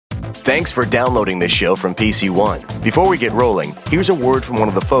Thanks for downloading this show from PC One. Before we get rolling, here's a word from one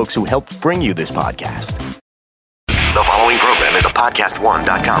of the folks who helped bring you this podcast. The following program is a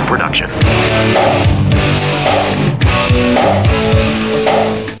PodcastOne.com production.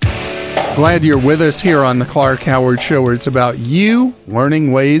 Glad you're with us here on the Clark Howard Show, where it's about you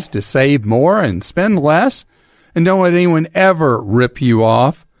learning ways to save more and spend less, and don't let anyone ever rip you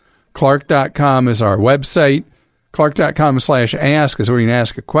off. Clark.com is our website. Clark.com/ask is where you can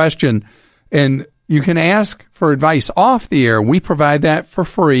ask a question, and you can ask for advice off the air. We provide that for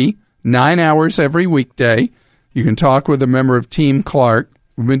free, 9 hours every weekday. You can talk with a member of Team Clark.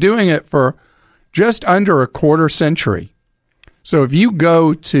 We've been doing it for just under a quarter century. So if you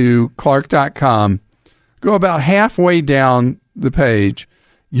go to Clark.com, go about halfway down the page,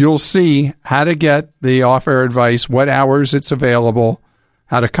 you'll see how to get the off-air advice, what hours it's available,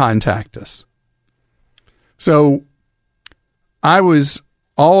 how to contact us. So I was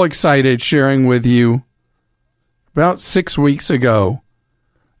all excited sharing with you about 6 weeks ago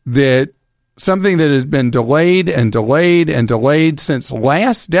that something that has been delayed and delayed and delayed since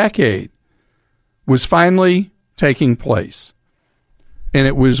last decade was finally taking place. And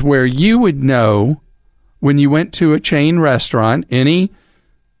it was where you would know when you went to a chain restaurant, any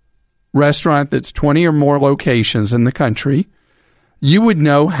restaurant that's 20 or more locations in the country, you would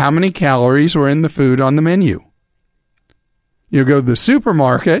know how many calories were in the food on the menu. You go to the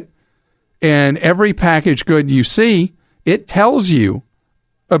supermarket, and every packaged good you see, it tells you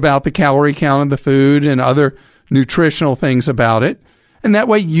about the calorie count of the food and other nutritional things about it. And that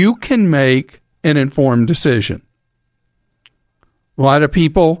way you can make an informed decision. A lot of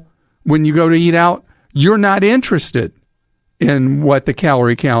people, when you go to eat out, you're not interested in what the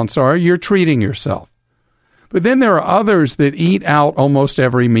calorie counts are. You're treating yourself. But then there are others that eat out almost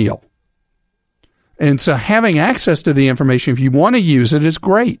every meal. And so having access to the information, if you want to use it, is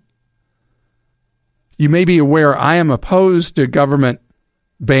great. You may be aware I am opposed to government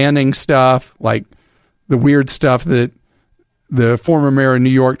banning stuff, like the weird stuff that the former mayor of New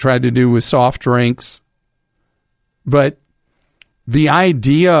York tried to do with soft drinks. But the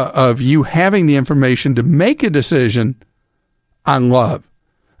idea of you having the information to make a decision, I love.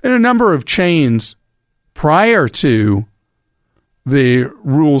 And a number of chains prior to the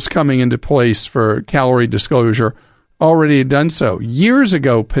rules coming into place for calorie disclosure already had done so. Years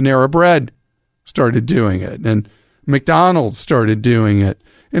ago, Panera Bread started doing it, and McDonald's started doing it,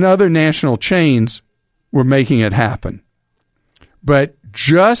 and other national chains were making it happen. But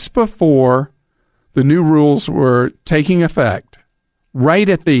just before the new rules were taking effect, right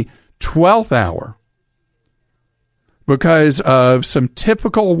at the 12th hour, because of some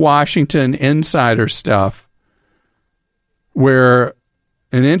typical Washington insider stuff, where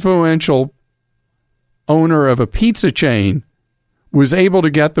an influential owner of a pizza chain was able to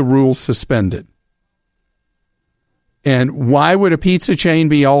get the rules suspended. And why would a pizza chain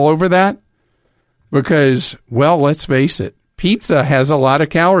be all over that? Because, well, let's face it, pizza has a lot of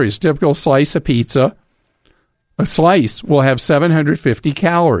calories. Typical slice of pizza, a slice will have 750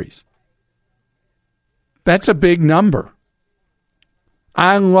 calories. That's a big number.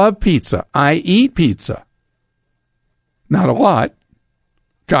 I love pizza. I eat pizza. Not a lot.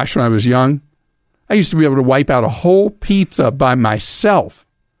 Gosh, when I was young, I used to be able to wipe out a whole pizza by myself.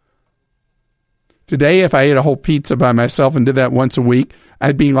 Today, if I ate a whole pizza by myself and did that once a week,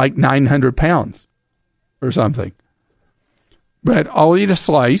 I'd be like 900 pounds or something. But I'll eat a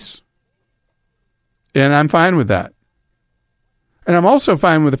slice, and I'm fine with that. And I'm also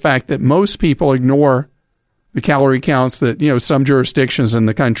fine with the fact that most people ignore the calorie counts that, some jurisdictions in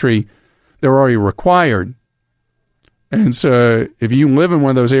the country, they're already required. And so if you live in one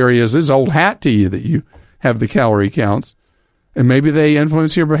of those areas, it's old hat to you that you have the calorie counts. And maybe they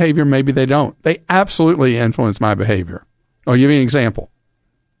influence your behavior, maybe they don't. They absolutely influence my behavior. I'll give you an example.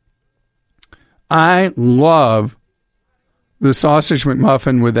 I love the sausage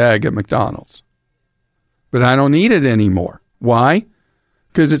McMuffin with egg at McDonald's. But I don't eat it anymore. Why?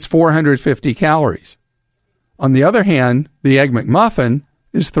 Because it's 450 calories. On the other hand, the Egg McMuffin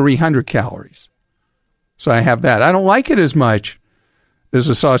is 300 calories. So I have that. I don't like it as much as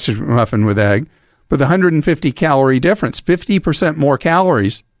a sausage McMuffin with egg, but the 150 calorie difference, 50% more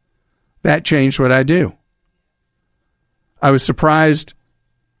calories, that changed what I do. I was surprised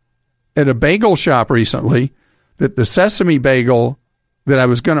at a bagel shop recently that the sesame bagel that I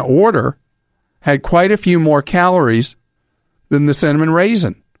was going to order had quite a few more calories than the cinnamon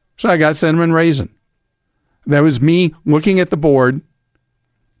raisin. So I got cinnamon raisin. That was me looking at the board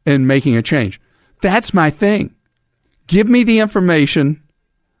and making a change. That's my thing. Give me the information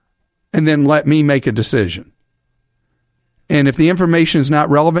and then let me make a decision. And if the information is not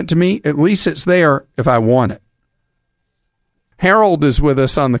relevant to me, at least it's there if I want it. Harold is with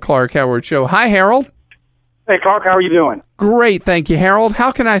us on the Clark Howard Show. Hi, Harold. Hey, Clark, how are you doing? Great, thank you, Harold.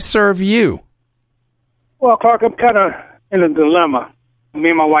 How can I serve you? Well, Clark, I'm kind of in a dilemma. Me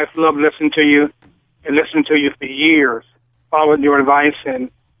and my wife love listening to you and listening to you for years, following your advice,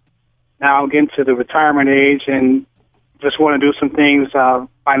 and now I'm getting to the retirement age and just want to do some things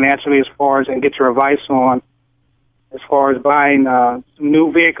financially as far as and get your advice on as far as buying some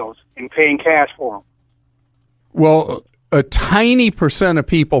new vehicles and paying cash for them. Well, a tiny percent of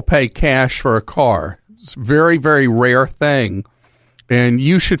people pay cash for a car. It's a very, very rare thing. And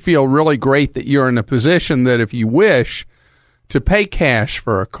you should feel really great that you're in a position that if you wish to pay cash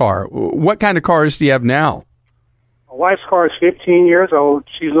for a car. What kind of cars do you have now? My wife's car is 15 years old.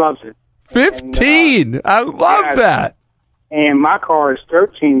 She loves it. 15? And, I love that. And my car is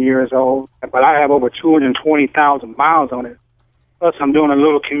 13 years old, but I have over 220,000 miles on it. Plus, I'm doing a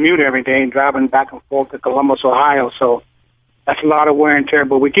little commute every day and driving back and forth to Columbus, Ohio. So that's a lot of wear and tear.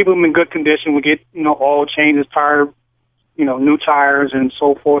 But we keep them in good condition. We get, oil changes, new tires, and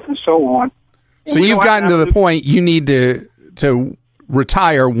so forth and so on. And so you've gotten to the point you need to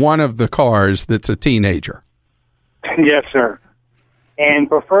retire one of the cars that's a teenager. Yes, sir. And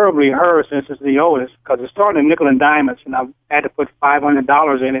preferably her, since it's the oldest, because it started in nickel and diamonds, and I had to put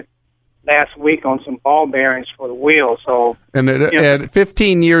 $500 in it last week on some ball bearings for the wheels. So, and at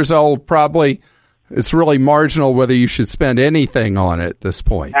 15 years old, probably it's really marginal whether you should spend anything on it at this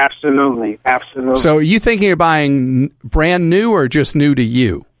point. Absolutely, absolutely. So, are you thinking of buying brand new or just new to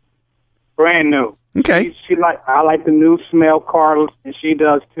you? Brand new. Okay. I like the new smell car, and she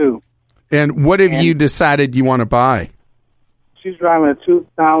does too. And what have you decided you want to buy? She's driving a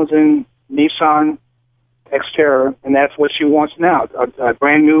 2000 Nissan Xterra, and that's what she wants now, a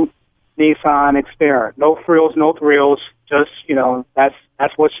brand new Nissan Xterra. No frills, no thrills, just,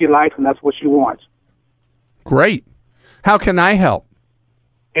 that's what she likes and that's what she wants. Great. How can I help?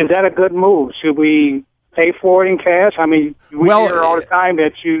 Is that a good move? Should we pay for it in cash? I mean, we hear all the time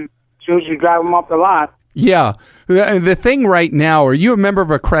that as soon as you drive them off the lot. Yeah. The thing right now, are you a member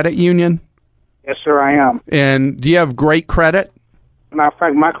of a credit union? Yes, sir, I am. And do you have great credit? Matter of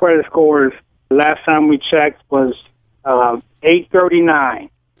fact, my credit score last time we checked was 839.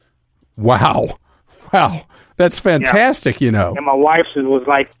 Wow. That's fantastic, And my wife's was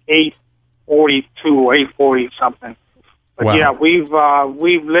like 842 or 840 something. But wow. Yeah,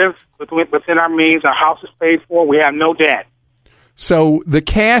 we've lived within our means. Our house is paid for. We have no debt. So the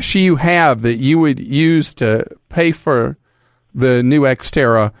cash you have that you would use to pay for the new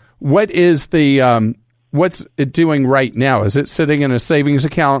Xterra, what is what's it doing right now? Is it sitting in a savings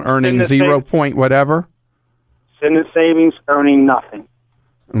account earning 0 point whatever? Sitting in savings, earning nothing.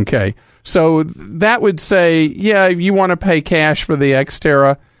 Okay. So that would say, if you want to pay cash for the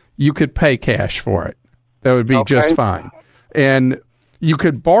Xterra, you could pay cash for it. That would be just fine. And you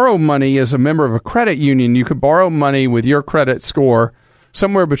could borrow money as a member of a credit union. You could borrow money with your credit score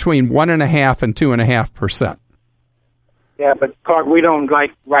somewhere between 1.5% and 2.5%. Yeah, but Clark, we don't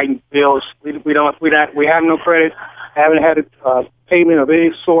like writing bills. We have no credit. Haven't had a payment of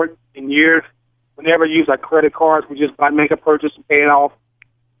any sort in years. We never use our credit cards. We just make a purchase and pay it off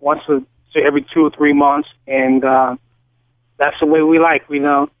once every 2 or 3 months, and that's the way we like.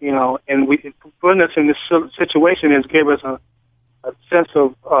 And putting us in this situation has given us a sense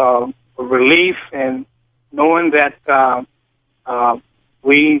of relief and knowing that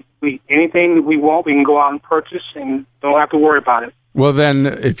we anything we want, we can go out and purchase and don't have to worry about it. Well, then,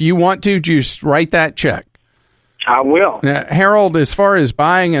 if you want to, just write that check. I will. Now, Harold, as far as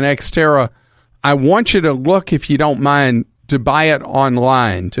buying an Xterra, I want you to look, if you don't mind, to buy it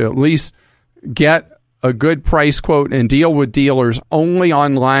online, to at least get a good price quote and deal with dealers only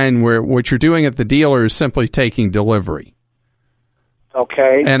online, where what you're doing at the dealer is simply taking delivery.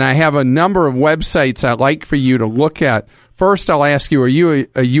 Okay. And I have a number of websites I'd like for you to look at. First, I'll ask you, are you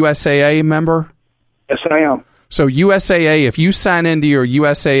a USAA member? Yes, I am. So USAA, if you sign into your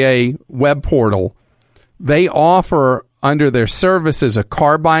USAA web portal, they offer under their services a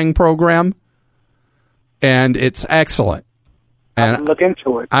car buying program, and it's excellent. And I can look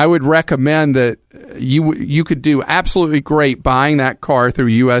into it. I would recommend that you could do absolutely great buying that car through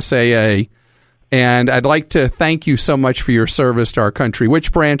USAA. And I'd like to thank you so much for your service to our country.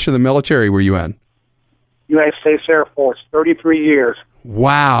 Which branch of the military were you in? United States Air Force, 33 years.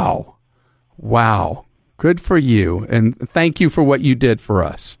 Wow. Good for you. And thank you for what you did for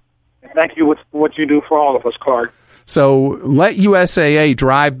us. Thank you for what you do for all of us, Clark. So let USAA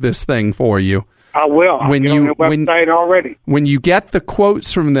drive this thing for you. I will. I'm on their website already. When you get the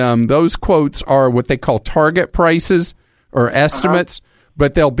quotes from them, those quotes are what they call target prices. or estimates,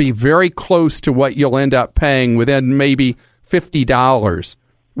 but they'll be very close to what you'll end up paying within maybe $50,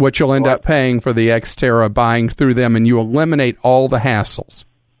 what you'll end up paying for the Xterra buying through them, and you eliminate all the hassles.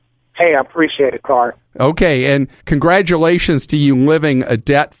 Hey, I appreciate it, Clark. Okay, and congratulations to you living a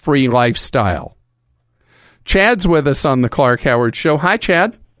debt-free lifestyle. Chad's with us on the Clark Howard Show. Hi,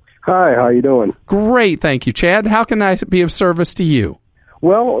 Chad. Hi, how you doing? Great, thank you, Chad. How can I be of service to you?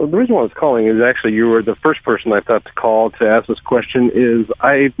 Well, the reason why I was calling is actually you were the first person I thought to call to ask this question. Is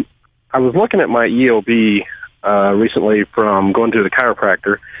I was looking at my EOB recently from going to the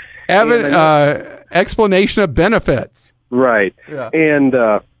chiropractor. Explanation of benefits. Right. Yeah. And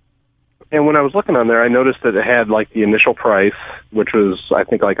when I was looking on there, I noticed that it had like the initial price, which was I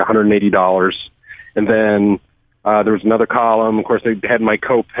think like $180, and then there was another column. Of course, they had my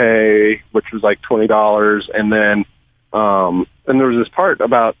copay, which was like $20, and then there was this part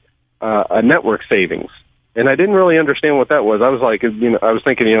about a network savings, and I didn't really understand what that was. I was like, I was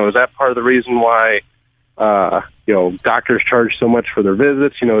thinking, is that part of the reason why doctors charge so much for their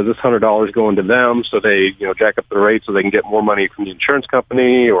visits? Is this $100 going to them so they jack up the rate so they can get more money from the insurance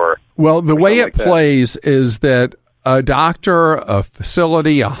company? Or well, the way it like plays is that a doctor, a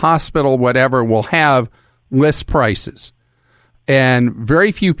facility, a hospital, whatever, will have list prices, and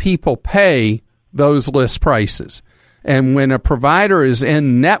very few people pay those list prices. And when a provider is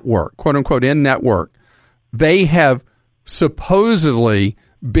in network, quote unquote, in network, they have supposedly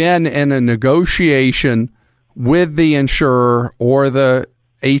been in a negotiation with the insurer or the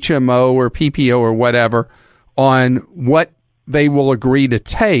HMO or PPO or whatever on what they will agree to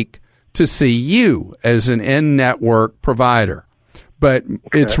take to see you as an in-network provider. But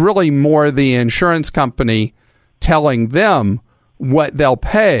it's really more the insurance company telling them what they'll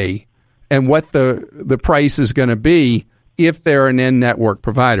pay and what the price is going to be if they're an in-network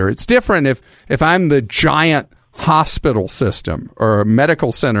provider. It's different if I'm the giant hospital system or a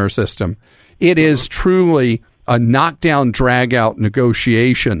medical center system. It is truly a knockdown, drag-out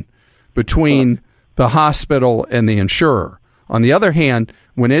negotiation between the hospital and the insurer. On the other hand,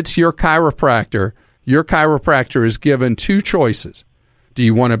 when it's your chiropractor is given two choices. Do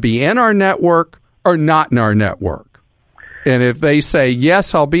you want to be in our network or not in our network? And if they say,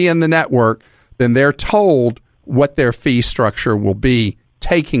 yes, I'll be in the network, then they're told what their fee structure will be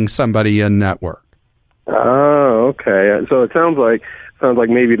taking somebody in network. Oh, okay. So it sounds like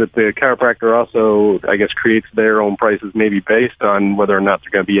maybe that the chiropractor also, I guess, creates their own prices maybe based on whether or not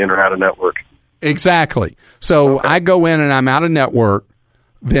they're going to be in or out of network. Exactly. So I go in and I'm out of network,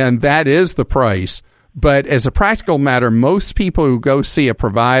 then that is the price. But as a practical matter, most people who go see a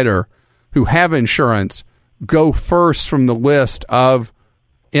provider who have insurance go first from the list of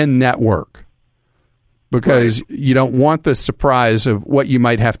in-network because you don't want the surprise of what you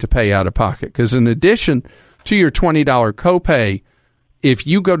might have to pay out of pocket. Because in addition to your $20 copay, if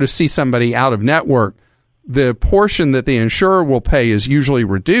you go to see somebody out of network, the portion that the insurer will pay is usually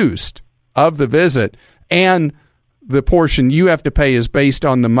reduced of the visit, and the portion you have to pay is based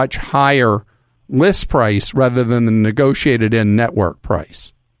on the much higher list price rather than the negotiated in-network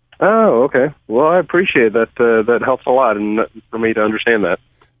price. Oh, okay. Well, I appreciate that. That helps a lot and for me to understand that.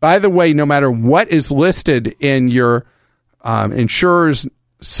 By the way, no matter what is listed in your insurer's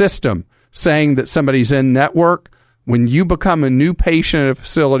system saying that somebody's in network, when you become a new patient at a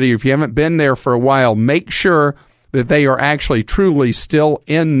facility, if you haven't been there for a while, make sure that they are actually truly still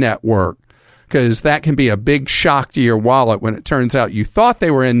in network, because that can be a big shock to your wallet when it turns out you thought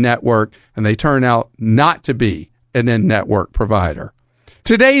they were in network and they turn out not to be an in-network provider.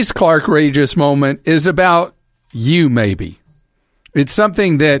 Today's Clark Rageous moment is about you, maybe. It's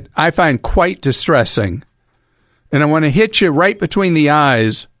something that I find quite distressing, and I want to hit you right between the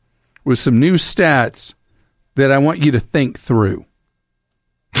eyes with some new stats that I want you to think through.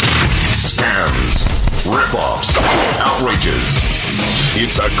 Scams, rip-offs, outrages.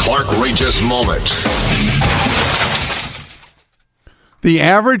 It's a Clark Rageous moment. The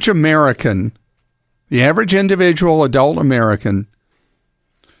average American, the average individual adult American,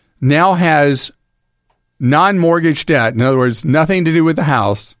 now has non-mortgage debt, in other words, nothing to do with the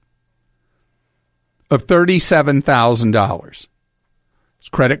house, of $37,000. It's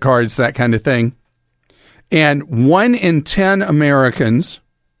credit cards, that kind of thing. And 1 in 10 Americans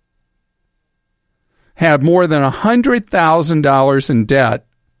have more than $100,000 in debt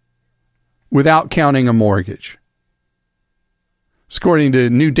without counting a mortgage. It's according to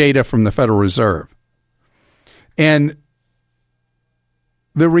new data from the Federal Reserve. And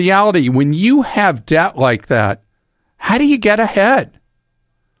the reality, when you have debt like that, how do you get ahead?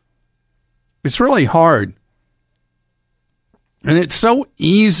 It's really hard. And it's so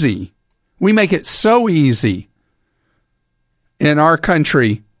easy. We make it so easy in our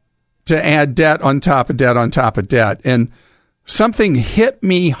country to add debt on top of debt on top of debt. And something hit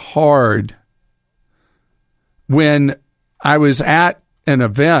me hard when I was at an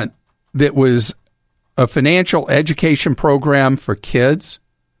event that was a financial education program for kids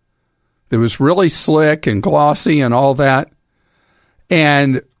that was really slick and glossy and all that.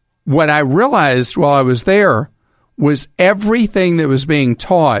 And what I realized while I was there was everything that was being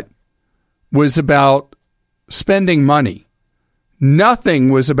taught was about spending money.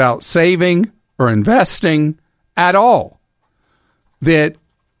 Nothing was about saving or investing at all. That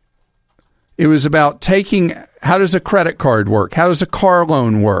it was about taking, how does a credit card work? How does a car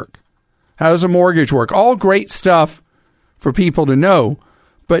loan work? How does a mortgage work? All great stuff for people to know,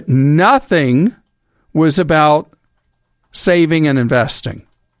 but nothing was about saving and investing.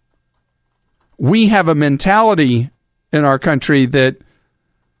 We have a mentality in our country that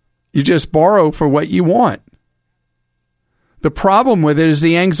you just borrow for what you want. The problem with it is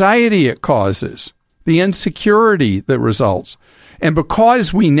the anxiety it causes, the insecurity that results. And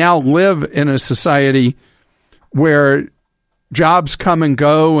because we now live in a society where jobs come and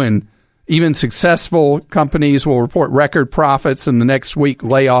go, and even successful companies will report record profits and the next week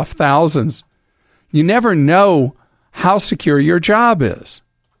lay off thousands, you never know how secure your job is.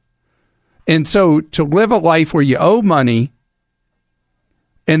 And so to live a life where you owe money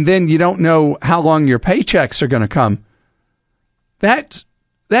and then you don't know how long your paychecks are going to come, that's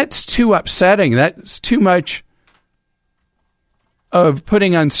too upsetting. That's too much of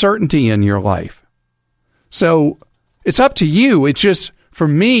putting uncertainty in your life. So it's up to you. It's just, for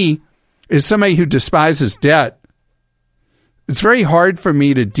me, as somebody who despises debt, it's very hard for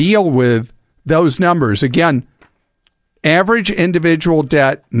me to deal with those numbers. Again, average individual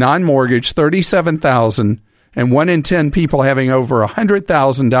debt, non-mortgage, $37,000, and 1 in 10 people having over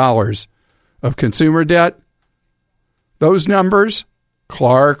 $100,000 of consumer debt. Those numbers,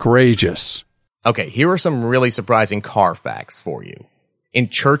 Clark-rageous. Okay, here are some really surprising car facts for you. In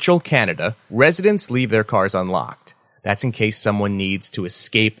Churchill, Canada, residents leave their cars unlocked. That's in case someone needs to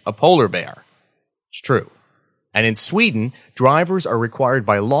escape a polar bear. It's true. And in Sweden, drivers are required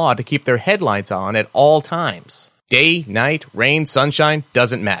by law to keep their headlights on at all times. Day, night, rain, sunshine,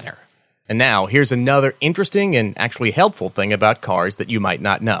 doesn't matter. And now, here's another interesting and actually helpful thing about cars that you might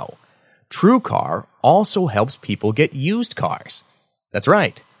not know. TrueCar also helps people get used cars. That's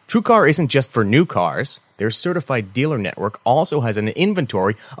right. TrueCar isn't just for new cars. Their certified dealer network also has an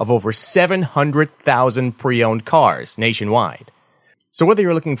inventory of over 700,000 pre-owned cars nationwide. So whether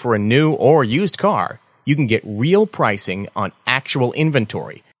you're looking for a new or used car, you can get real pricing on actual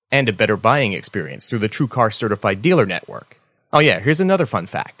inventory and a better buying experience through the TrueCar certified dealer network. Oh yeah, here's another fun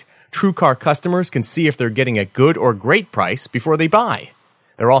fact. TrueCar customers can see if they're getting a good or great price before they buy.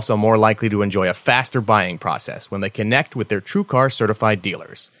 They're also more likely to enjoy a faster buying process when they connect with their TrueCar certified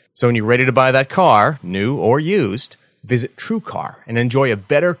dealers. So when you're ready to buy that car, new or used, visit TrueCar and enjoy a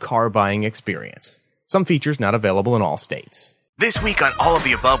better car buying experience. Some features not available in all states. This week on All of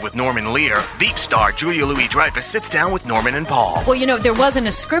the Above with Norman Lear, Veep star Julia Louis-Dreyfus sits down with Norman and Paul. Well, you know, there wasn't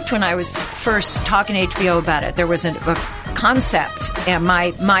a script when I was first talking to HBO about it. There was a concept, and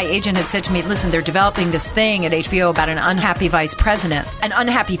my agent had said to me, listen, they're developing this thing at HBO about an unhappy vice president, an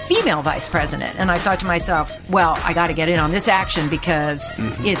unhappy female vice president. And I thought to myself, well, I got to get in on this action because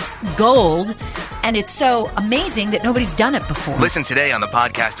it's gold, and it's so amazing that nobody's done it before. Listen today on the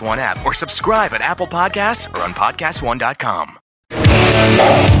Podcast One app or subscribe at Apple Podcasts or on PodcastOne.com.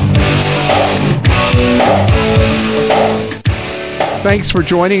 Thanks for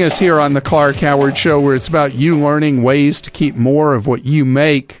joining us here on the Clark Howard Show, where it's about you learning ways to keep more of what you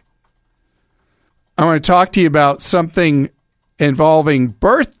make. I want to talk to you about something involving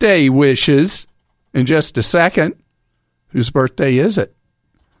birthday wishes in just a second. Whose birthday is it?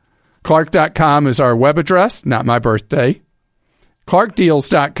 Clark.com is our web address, not my birthday.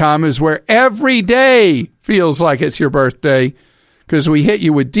 ClarkDeals.com is where every day feels like it's your birthday, because we hit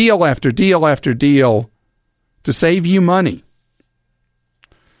you with deal after deal after deal to save you money.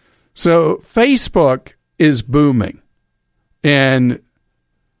 So Facebook is booming and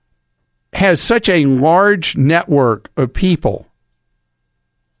has such a large network of people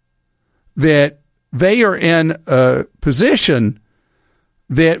that they are in a position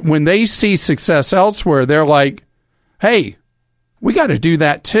that when they see success elsewhere, they're like, hey, we got to do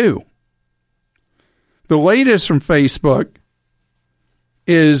that too. The latest from Facebook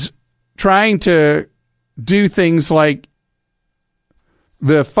is trying to do things like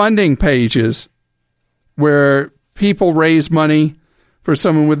the funding pages where people raise money for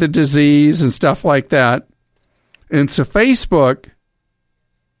someone with a disease and stuff like that. And so Facebook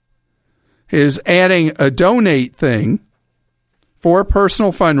is adding a donate thing for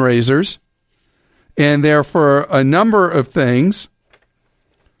personal fundraisers, and they're for a number of things: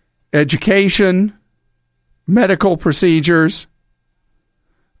 education, medical procedures,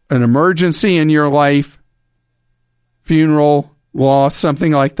 an emergency in your life, funeral, loss,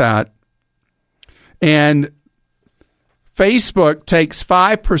 something like that. And Facebook takes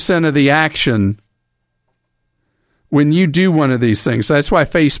 5% of the action when you do one of these things. That's why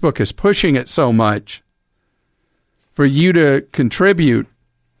Facebook is pushing it so much, for you to contribute.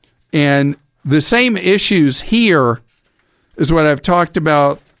 And the same issues here is what I've talked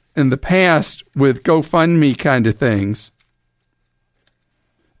about in the past with GoFundMe kind of things.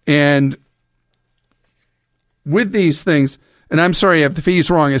 And with these things, and I'm sorry I have the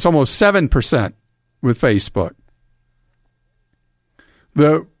fees wrong, it's almost 7% with Facebook.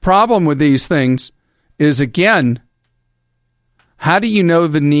 The problem with these things is, again, how do you know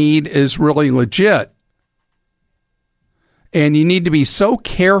the need is really legit? And you need to be so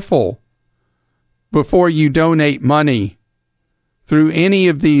careful before you donate money through any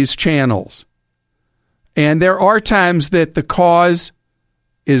of these channels. And there are times that the cause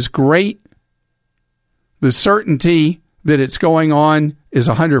is great. The certainty that it's going on is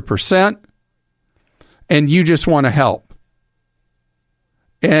 100%. And you just want to help.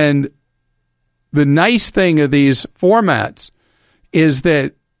 And the nice thing of these formats is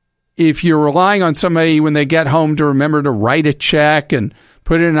that if you're relying on somebody when they get home to remember to write a check and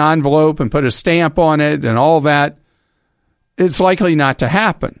put it in an envelope and put a stamp on it and all that, it's likely not to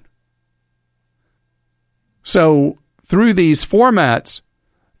happen. So through these formats,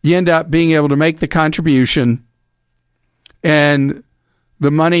 you end up being able to make the contribution, and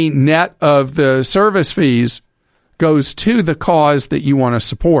the money net of the service fees goes to the cause that you want to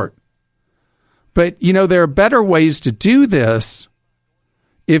support. But, there are better ways to do this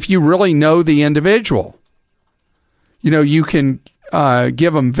if you really know the individual. You can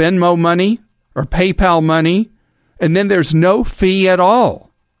give them Venmo money or PayPal money, and then there's no fee at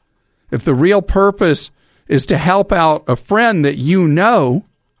all. If the real purpose is to help out a friend that you know,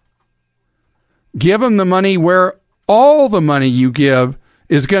 give them the money where all the money you give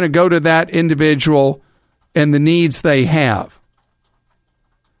is going to go to that individual and the needs they have.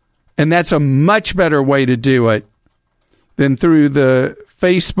 And that's a much better way to do it than through the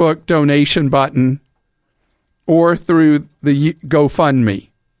Facebook donation button or through the GoFundMe.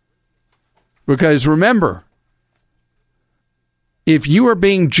 Because remember, if you are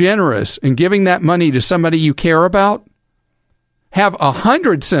being generous and giving that money to somebody you care about, have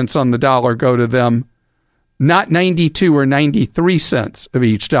 100 cents on the dollar go to them, not 92 or 93 cents of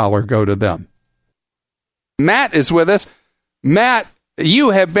each dollar go to them. Matt is with us. Matt, you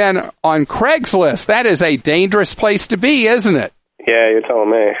have been on Craigslist. That is a dangerous place to be, isn't it? Yeah, you're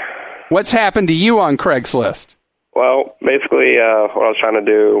telling me. What's happened to you on Craigslist? Well, basically, what I was trying to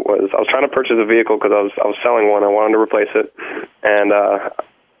do was I was trying to purchase a vehicle because I was selling one. I wanted to replace it, and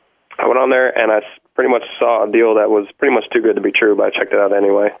I went on there and I pretty much saw a deal that was pretty much too good to be true, but I checked it out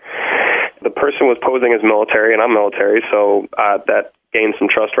anyway. The person was posing as military, and I'm military, so that gained some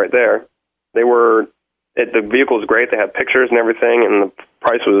trust right there. The vehicle was great. They had pictures and everything, and the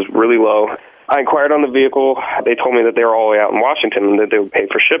price was really low. I inquired on the vehicle. They told me that they were all the way out in Washington and that they would pay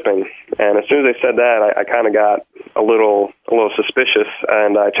for shipping. And as soon as they said that, I kind of got a little suspicious.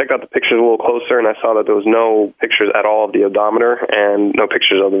 And I checked out the pictures a little closer, and I saw that there was no pictures at all of the odometer and no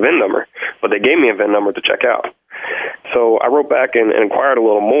pictures of the VIN number. But they gave me a VIN number to check out. So I wrote back and inquired a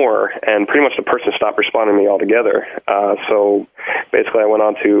little more, and pretty much the person stopped responding to me altogether. So basically I went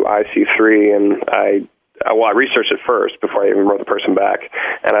on to IC3, and I researched it first before I even wrote the person back,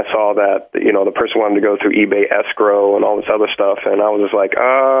 and I saw that, the person wanted to go through eBay escrow and all this other stuff, and I was just like,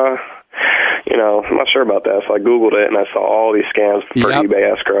 I'm not sure about that. So I Googled it, and I saw all these scams for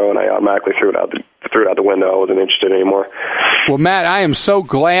eBay escrow, and I automatically threw it out the window. I wasn't interested anymore. Well, Matt, I am so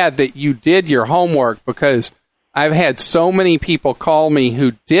glad that you did your homework, because I've had so many people call me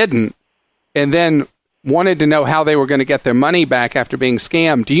who didn't, and then wanted to know how they were going to get their money back after being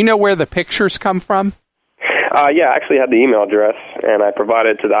scammed. Do you know where the pictures come from? Yeah, I actually had the email address, and I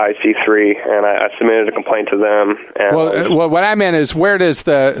provided it to the IC3, and I submitted a complaint to them. And well, what I meant is, where does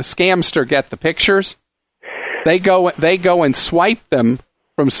the scamster get the pictures? They go and swipe them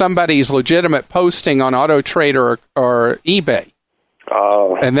from somebody's legitimate posting on AutoTrader or eBay.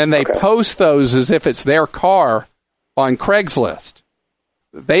 Oh, and then they post those as if it's their car on Craigslist.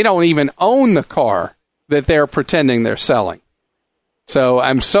 They don't even own the car that they're pretending they're selling. So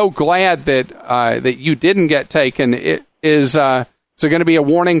I'm so glad that you didn't get taken. Is there going to be a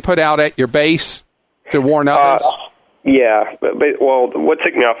warning put out at your base to warn others? Yeah, but what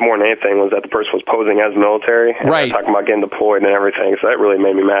ticked me off more than anything was that the person was posing as military, and right? Talking about getting deployed and everything. So that really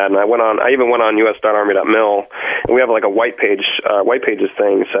made me mad. And I even went on us.army.mil, and we have like a white pages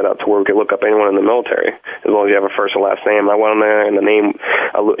thing set up to where we could look up anyone in the military as long as you have a first and last name. I went on there, and the name,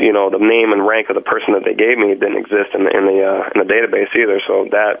 the name and rank of the person that they gave me didn't exist in the database either. So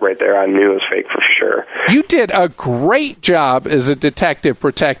that right there, I knew was fake for sure. You did a great job as a detective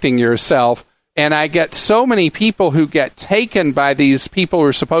protecting yourself. And I get so many people who get taken by these people who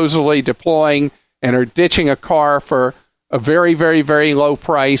are supposedly deploying and are ditching a car for a very, very, very low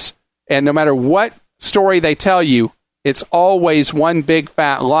price. And no matter what story they tell you, it's always one big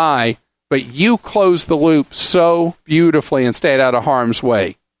fat lie. But you closed the loop so beautifully and stayed out of harm's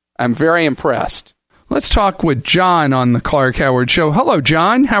way. I'm very impressed. Let's talk with John on the Clark Howard Show. Hello,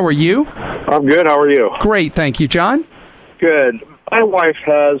 John. How are you? I'm good. How are you? Great. Thank you, John. Good. My wife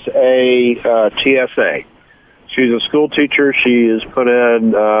has a TSA. She's a school teacher. She has put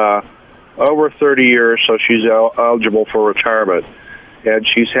in over 30 years, so she's eligible for retirement. And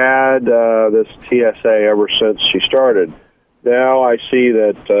she's had this TSA ever since she started. Now I see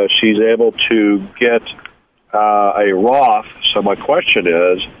that she's able to get a Roth. So my question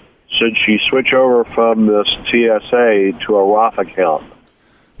is, should she switch over from this TSA to a Roth account?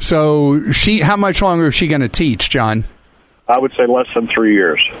 So how much longer is she going to teach, John? I would say less than 3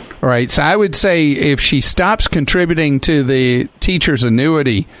 years. All right. So I would say if she stops contributing to the teacher's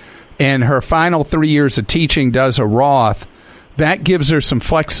annuity and her final 3 years of teaching does a Roth, that gives her some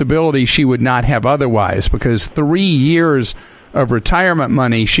flexibility she would not have otherwise, because 3 years of retirement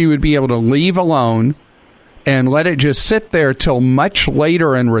money she would be able to leave alone and let it just sit there till much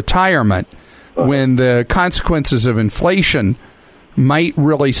later in retirement when the consequences of inflation might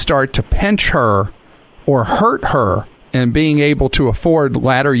really start to pinch her or hurt her and being able to afford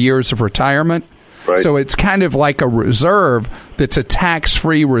latter years of retirement. Right. So it's kind of like a reserve that's a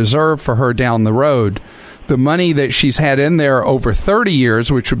tax-free reserve for her down the road. The money that she's had in there over 30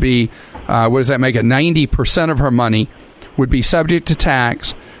 years, which would be, what does that make it, 90% of her money, would be subject to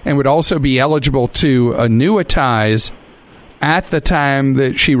tax and would also be eligible to annuitize at the time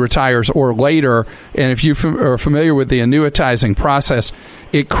that she retires or later. And if you are familiar with the annuitizing process,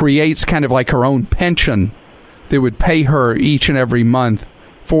 it creates kind of like her own pension that would pay her each and every month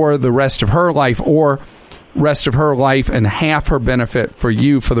for the rest of her life, or rest of her life and half her benefit for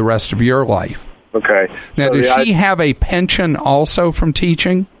you for the rest of your life. Okay. Now, does she have a pension also from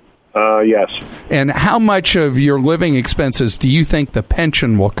teaching? Yes. And how much of your living expenses do you think the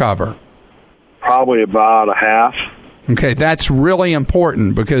pension will cover? Probably about a half. Okay, that's really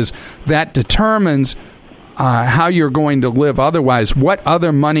important because that determines how you're going to live otherwise. What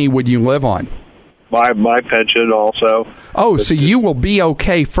other money would you live on? My pension also. Oh, so you will be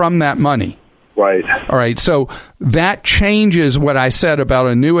okay from that money. Right. All right, so that changes what I said about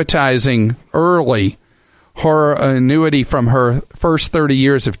annuitizing early. Her annuity from her first 30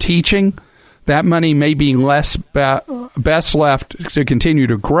 years of teaching, that money may be best left to continue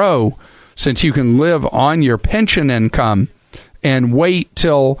to grow, since you can live on your pension income and wait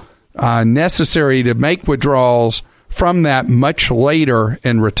till necessary to make withdrawals from that much later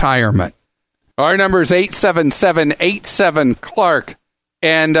in retirement. Our number is 877-87-CLARK.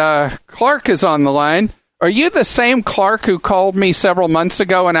 And Clark is on the line. Are you the same Clark who called me several months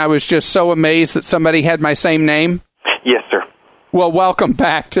ago and I was just so amazed that somebody had my same name? Yes, sir. Well, welcome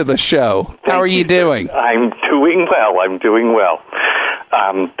back to the show. How are you doing? I'm doing well.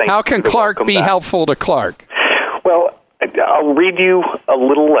 How can Clark be helpful to Clark? Well, I'll read you a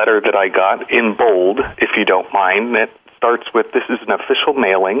little letter that I got in bold, if you don't mind. It starts with, this is an official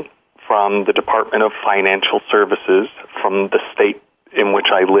mailing from the Department of Financial Services from the state in which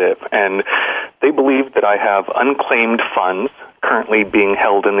I live. And they believe that I have unclaimed funds currently being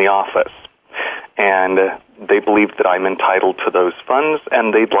held in the office. And they believe that I'm entitled to those funds,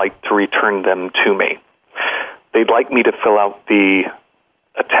 and they'd like to return them to me. They'd like me to fill out the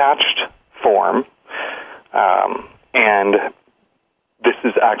attached form, and this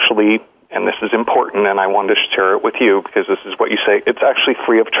is actually, and this is important, and I wanted to share it with you because this is what you say, it's actually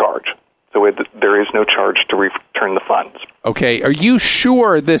free of charge. So there is no charge to return the funds. Okay. Are you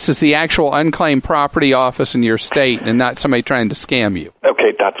sure this is the actual unclaimed property office in your state and not somebody trying to scam you?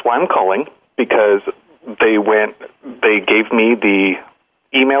 Okay, that's why I'm calling, because they gave me the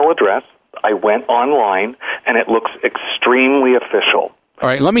email address. I went online, and it looks extremely official. All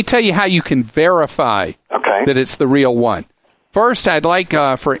right, let me tell you how you can verify that it's the real one. First, I'd like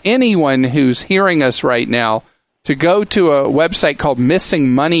for anyone who's hearing us right now to go to a website called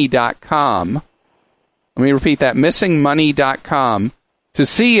missingmoney.com. Let me repeat that, missingmoney.com, to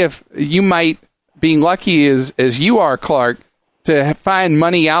see if you might being lucky as you are, Clark, to find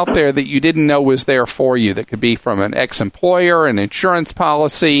money out there that you didn't know was there for you. That could be from an ex-employer, an insurance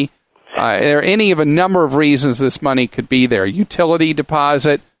policy. There are any of a number of reasons this money could be there. Utility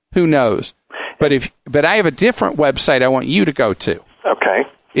deposit, who knows? But I have a different website I want you to go to. Okay.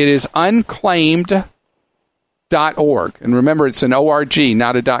 It is unclaimed.org. And remember, it's an org,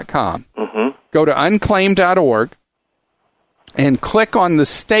 not a .com. Mm-hmm. Go to unclaimed.org and click on the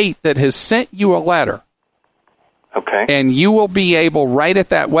state that has sent you a letter. Okay. And you will be able, right at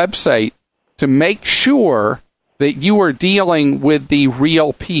that website, to make sure that you are dealing with the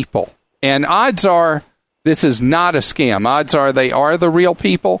real people. And odds are this is not a scam. Odds are they are the real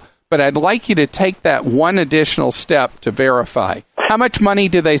people. But I'd like you to take that one additional step to verify. How much money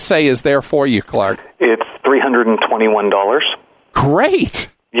do they say is there for you, Clark? It's $321. Great.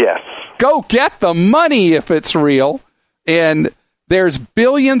 Yes. Go get the money if it's real. And there's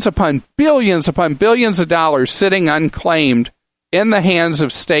billions upon billions upon billions of dollars sitting unclaimed in the hands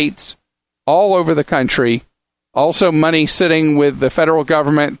of states all over the country. Also money sitting with the federal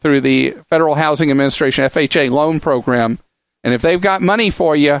government through the Federal Housing Administration, FHA loan program. And if they've got money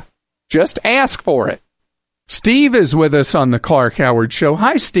for you, just ask for it. Steve is with us on the Clark Howard Show.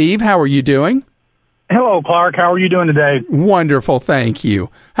 Hi, Steve. How are you doing? Hello, Clark. How are you doing today? Wonderful, thank you.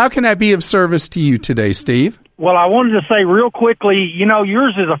 How can I be of service to you today, Steve? Well, I wanted to say real quickly,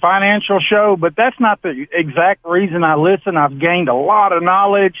 yours is a financial show, but that's not the exact reason I listen. I've gained a lot of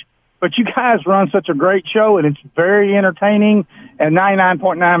knowledge, but you guys run such a great show, and it's very entertaining, and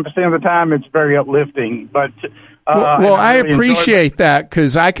 99.9% of the time it's very uplifting. But well, I really appreciate that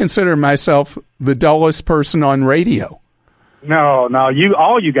because I consider myself the dullest person on radio. No,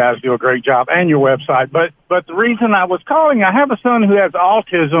 all you guys do a great job, and your website. But the reason I was calling, I have a son who has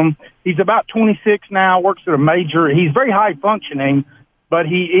autism. He's about 26 now, works at a major. He's very high functioning, but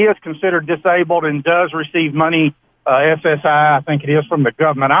he is considered disabled and does receive money, SSI, I think it is, from the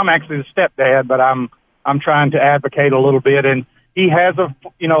government. I'm actually the stepdad, but I'm trying to advocate a little bit. And he has a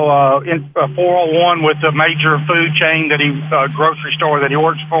 401 with a major food chain that grocery store that he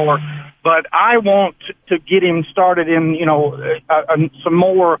works for. But I want to get him started in, some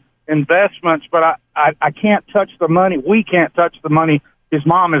more investments, but I can't touch the money. We can't touch the money. His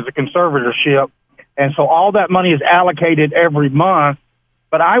mom is a conservatorship, and so all that money is allocated every month.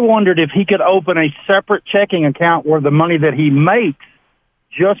 But I wondered if he could open a separate checking account where the money that he makes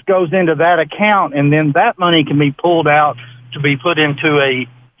just goes into that account, and then that money can be pulled out to be put into a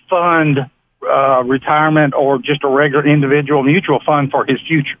fund, retirement, or just a regular individual mutual fund for his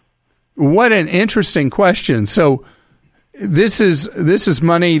future. What an interesting question. So this is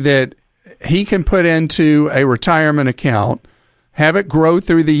money that he can put into a retirement account, have it grow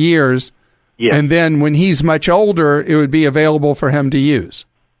through the years, yes. And then when he's much older, it would be available for him to use.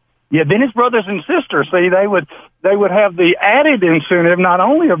 Yeah, then his brothers and sisters, see, they would have the added incentive not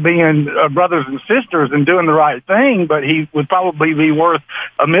only of being brothers and sisters and doing the right thing, but he would probably be worth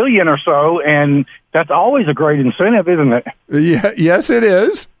 $1 million or so, and that's always a great incentive, isn't it? Yeah, yes, it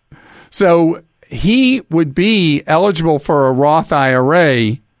is. So he would be eligible for a Roth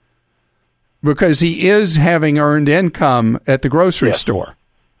IRA because he is having earned income at the grocery store.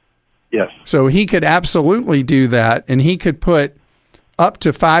 Yes. So he could absolutely do that, and he could put up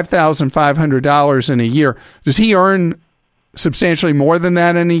to $5,500 in a year. Does he earn substantially more than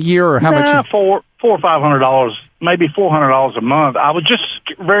that in a year, or how much? $400 or $500, maybe $400 a month. I was just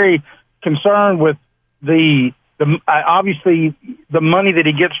very concerned with obviously the money that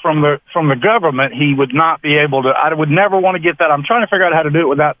he gets from the government. He would not be able to. I would never want to get that. I'm trying to figure out how to do it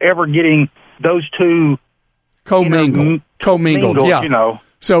without ever getting those two commingled. Yeah.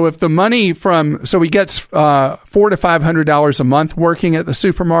 So if the money so he gets $400 to $500 a month working at the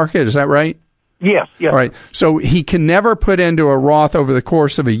supermarket, is that right? Yes. All right. So he can never put into a Roth over the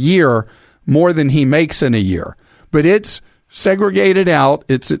course of a year more than he makes in a year. But it's segregated out.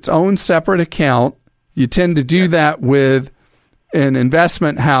 It's its own separate account. You tend to do that with an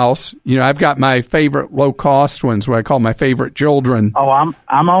investment house. I've got my favorite low-cost ones, what I call my favorite children. Oh,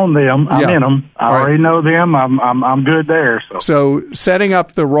 I'm on them. I'm in them. I already know them. I'm good there. So setting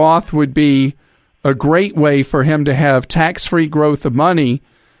up the Roth would be a great way for him to have tax-free growth of money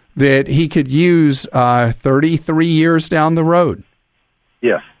that he could use 33 years down the road.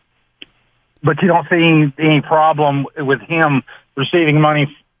 Yes. But you don't see any problem with him receiving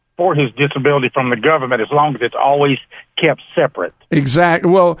money for his disability from the government as long as it's always kept separate. Exactly.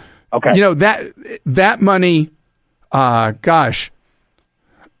 Well, okay. That money, gosh.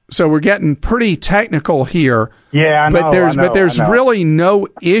 So we're getting pretty technical here. Yeah, I know. But there's really no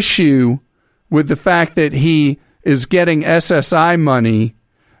issue with the fact that he is getting SSI money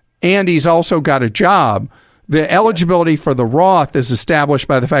and he's also got a job, the eligibility for the Roth is established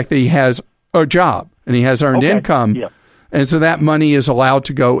by the fact that he has a job and he has earned income. Yeah. And so that money is allowed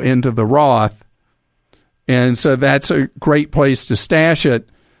to go into the Roth. And so that's a great place to stash it.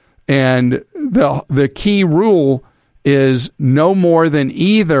 And the key rule is no more than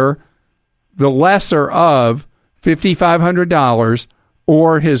either the lesser of $5,500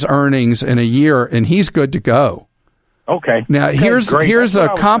 or his earnings in a year, and he's good to go. Okay. Now, here's a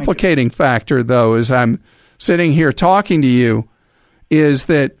complicating factor, though, as I'm sitting here talking to you, is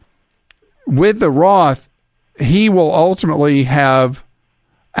that with the Roth, he will ultimately have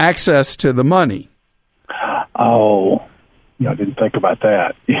access to the money. Oh, I didn't think about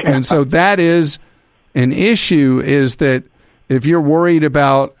that. Yeah. And so that is an issue, is that if you're worried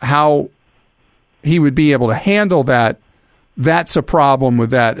about how he would be able to handle that, that's a problem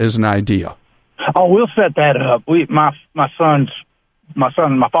with that as an idea. Oh, we'll set that up. My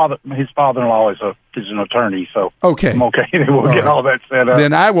his father-in-law is an attorney, so okay. I'm okay. We'll get all that set up.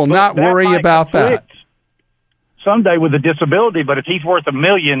 Then I will not worry about that. Someday with a disability, but if he's worth $1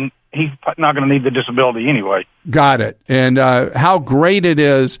 million, he's not going to need the disability anyway. Got it. And how great it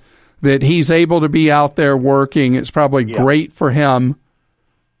is that he's able to be out there working. It's probably great for him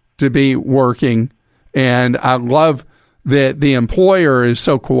to be working. And I love that the employer is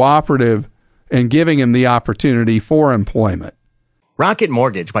so cooperative in giving him the opportunity for employment. Rocket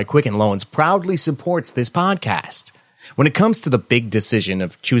Mortgage by Quicken Loans proudly supports this podcast. When it comes to the big decision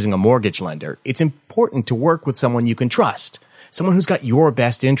of choosing a mortgage lender, it's important to work with someone you can trust, someone who's got your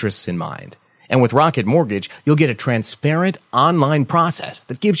best interests in mind. And with Rocket Mortgage, you'll get a transparent online process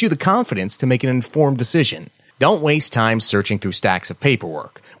that gives you the confidence to make an informed decision. Don't waste time searching through stacks of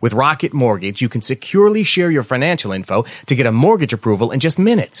paperwork. With Rocket Mortgage, you can securely share your financial info to get a mortgage approval in just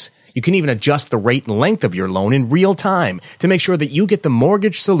minutes. You can even adjust the rate and length of your loan in real time to make sure that you get the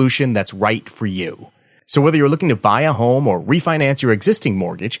mortgage solution that's right for you. So whether you're looking to buy a home or refinance your existing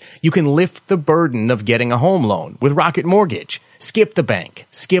mortgage, you can lift the burden of getting a home loan with Rocket Mortgage. Skip the bank.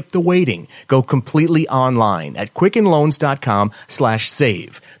 Skip the waiting. Go completely online at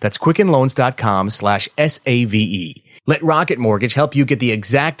quickenloans.com/save. That's quickenloans.com/SAVE. Let Rocket Mortgage help you get the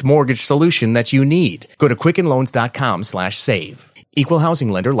exact mortgage solution that you need. Go to quickenloans.com/save. Equal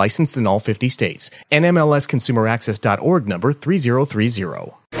housing lender licensed in all 50 states. NMLSconsumeraccess.org number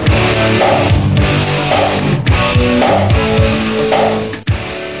 3030.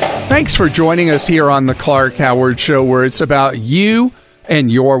 Thanks for joining us here on the Clark Howard Show, where it's about you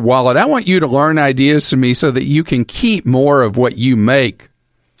and your wallet. I want you to learn ideas from me so that you can keep more of what you make.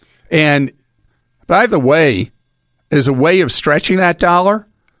 And by the way, as a way of stretching that dollar,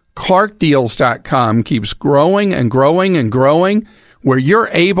 ClarkDeals.com keeps growing and growing and growing, where you're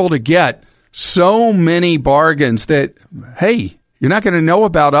able to get so many bargains that, hey, you're not going to know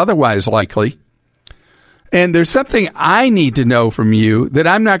about otherwise, likely. And there's something I need to know from you that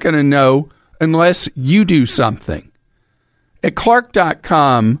I'm not going to know unless you do something. At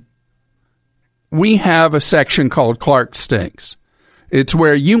Clark.com, we have a section called Clark Stinks. It's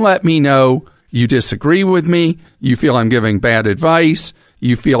where you let me know you disagree with me, you feel I'm giving bad advice,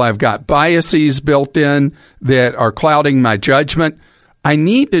 you feel I've got biases built in that are clouding my judgment. I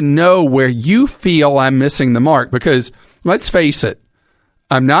need to know where you feel I'm missing the mark, because let's face it,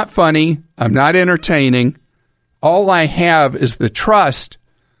 I'm not funny, I'm not entertaining. All I have is the trust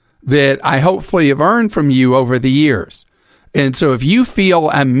that I hopefully have earned from you over the years. And so if you feel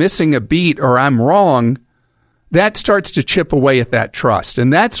I'm missing a beat or I'm wrong, that starts to chip away at that trust.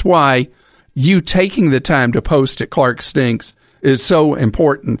 And that's why you taking the time to post at Clark Stinks is so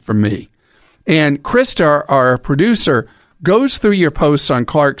important for me. And Krista, our producer, goes through your posts on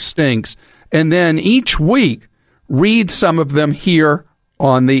Clark Stinks and then each week reads some of them here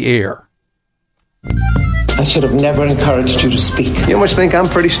on the air. I should have never encouraged you to speak. You must think I'm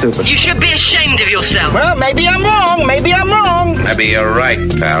pretty stupid. You should be ashamed of yourself. Well, maybe I'm wrong. Maybe I'm wrong. Maybe you're right,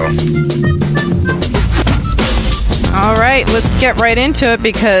 pal. All right, let's get right into it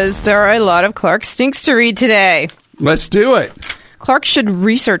because there are a lot of Clark Stinks to read today. Let's do it. Clark should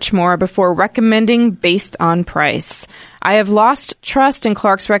research more before recommending based on price. I have lost trust in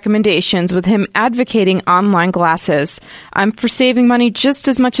Clark's recommendations with him advocating online glasses. I'm for saving money just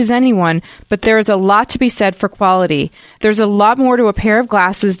as much as anyone, but there is a lot to be said for quality. There's a lot more to a pair of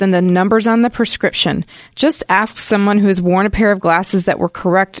glasses than the numbers on the prescription. Just ask someone who has worn a pair of glasses that were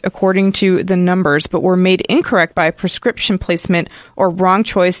correct according to the numbers, but were made incorrect by prescription placement or wrong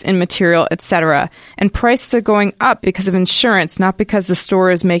choice in material, etc. And prices are going up because of insurance, not because the store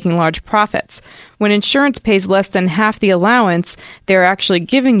is making large profits. When insurance pays less than half the allowance they're actually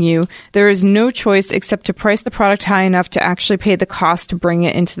giving you, there is no choice except to price the product high enough to actually pay the cost to bring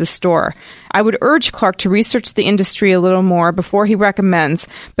it into the store. I would urge Clark to research the industry a little more before he recommends,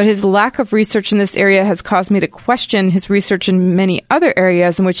 but his lack of research in this area has caused me to question his research in many other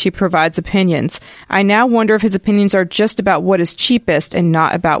areas in which he provides opinions. I now wonder if his opinions are just about what is cheapest and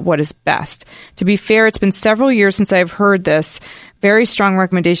not about what is best. To be fair, it's been several years since I've heard his very strong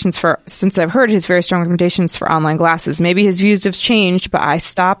recommendations for online glasses. Maybe his views have changed, but I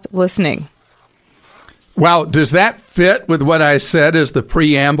stopped listening. Well, does that fit with what I said as the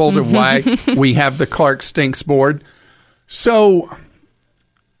preamble to why we have the Clark Stinks board? So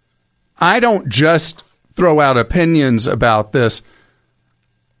I don't just throw out opinions about this,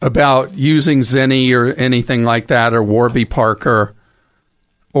 about using Zenni or anything like that, or Warby Parker,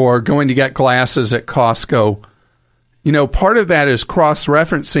 or going to get glasses at Costco. You know, part of that is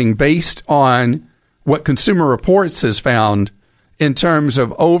cross-referencing based on what Consumer Reports has found in terms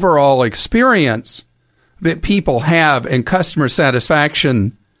of overall experience that people have and customer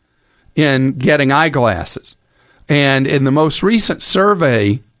satisfaction in getting eyeglasses. And in the most recent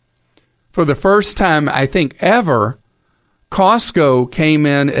survey, for the first time, I think ever, Costco came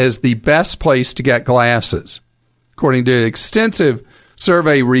in as the best place to get glasses, according to extensive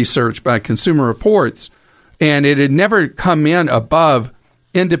survey research by Consumer Reports. And it had never come in above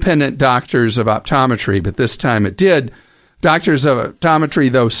independent doctors of optometry, but this time it did. Doctors of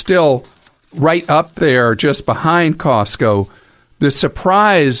optometry, though, still right up there just behind Costco. The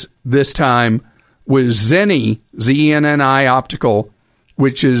surprise this time was Zenni, Z-E-N-N-I Optical,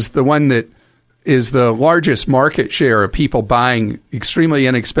 which is the one that is the largest market share of people buying extremely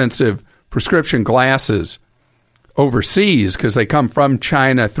inexpensive prescription glasses overseas because they come from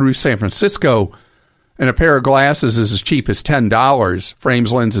China through San Francisco, and a pair of glasses is as cheap as $10,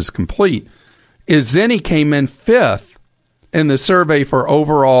 frames, lenses, complete. Zenni came in 5th in the survey for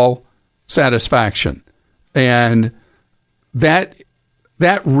overall satisfaction. And that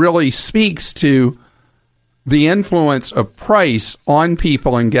really speaks to the influence of price on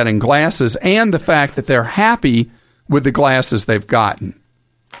people in getting glasses and the fact that they're happy with the glasses they've gotten.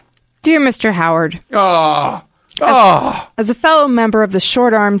 Dear Mr. Howard. As a fellow member of the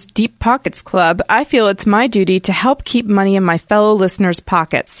Short Arms Deep Pockets Club, I feel it's my duty to help keep money in my fellow listeners'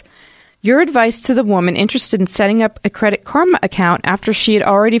 pockets. Your advice to the woman interested in setting up a Credit Karma account after she had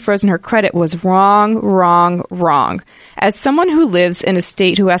already frozen her credit was wrong. As someone who lives in a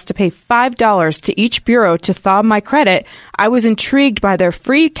state who has to pay $5 to each bureau to thaw my credit, I was intrigued by their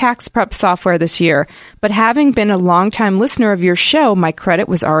free tax prep software this year, but having been a longtime listener of your show, my credit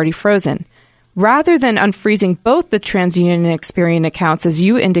was already frozen. Rather than unfreezing both the TransUnion and Experian accounts as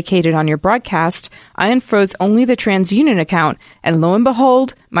you indicated on your broadcast, I unfroze only the TransUnion account, and lo and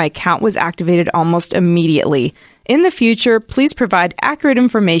behold, my account was activated almost immediately. In the future, please provide accurate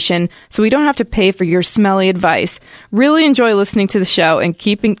information so we don't have to pay for your smelly advice. Really enjoy listening to the show and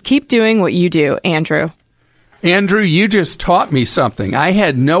keep doing what you do, Andrew. Andrew, you just taught me something. I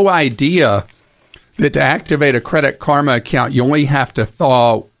had no idea that to activate a Credit Karma account, you only have to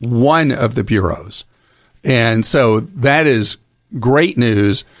thaw one of the bureaus. And so that is great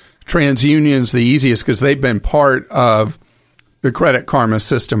news. TransUnion's the easiest because they've been part of the Credit Karma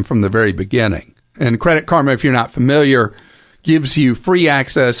system from the very beginning. And Credit Karma, if you're not familiar, gives you free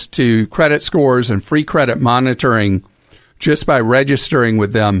access to credit scores and free credit monitoring just by registering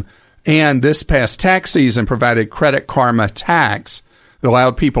with them. And this past tax season provided Credit Karma Tax that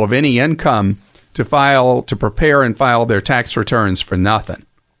allowed people of any income to prepare and file their tax returns for nothing.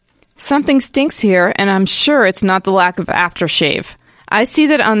 Something stinks here, and I'm sure it's not the lack of aftershave. I see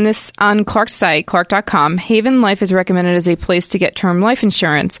that on Clark's site, Clark.com, Haven Life is recommended as a place to get term life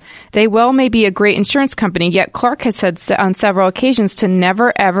insurance. They may be a great insurance company, yet Clark has said on several occasions to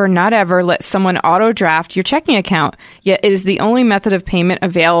never, ever, not ever let someone auto-draft your checking account, yet it is the only method of payment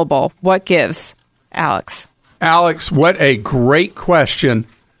available. What gives? Alex, what a great question.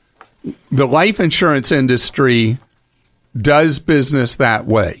 The life insurance industry does business that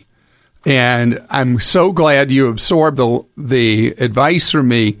way. And I'm so glad you absorbed the advice from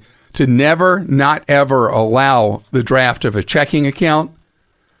me to never, not ever allow the draft of a checking account.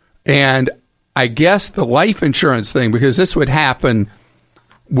 And I guess the life insurance thing, because this would happen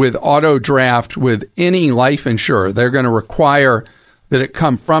with auto draft with any life insurer, they're going to require that it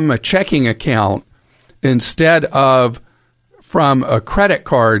come from a checking account instead of from a credit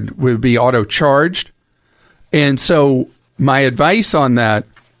card would be auto-charged. And so my advice on that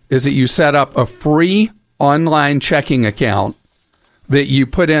is that you set up a free online checking account that you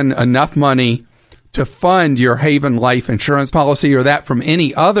put in enough money to fund your Haven Life insurance policy or that from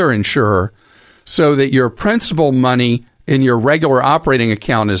any other insurer so that your principal money in your regular operating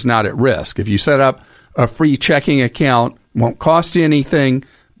account is not at risk. If you set up a free checking account, won't cost you anything,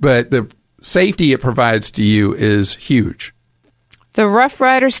 but the safety it provides to you is huge. The Rough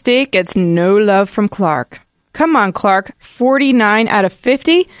Rider State gets no love from Clark. Come on, Clark. 49 out of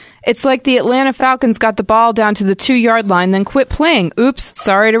 50? It's like the Atlanta Falcons got the ball down to the 2-yard line, then quit playing. Oops,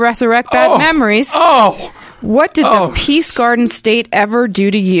 sorry to resurrect bad memories. What did the Peace Garden State ever do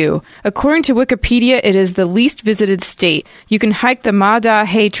to you? According to Wikipedia, it is the least visited state. You can hike the Mada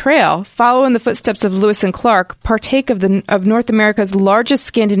Hay Trail, follow in the footsteps of Lewis and Clark, partake of North America's largest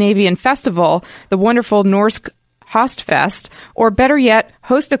Scandinavian festival, the wonderful Norse Hostfest, or better yet,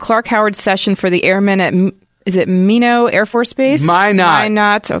 host a Clark Howard session for the airmen at is it Mino Air Force Base?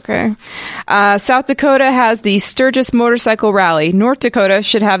 Minot, okay. South Dakota has the Sturgis Motorcycle Rally. North Dakota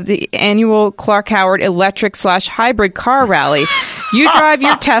should have the annual Clark Howard electric/hybrid car rally. You drive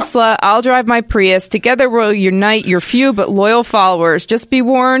your Tesla, I'll drive my Prius. Together we'll unite your few but loyal followers. Just be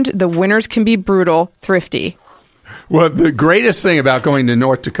warned, the winners can be brutal, thrifty. Well, the greatest thing about going to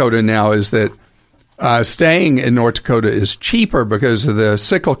North Dakota now is that staying in North Dakota is cheaper because of the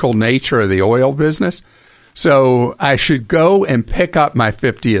cyclical nature of the oil business. So I should go and pick up my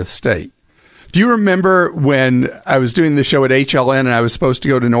 50th state. Do you remember when I was doing the show at HLN and I was supposed to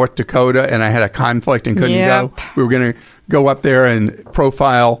go to North Dakota and I had a conflict and couldn't go? We were going to go up there and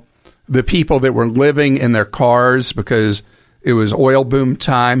profile the people that were living in their cars because it was oil boom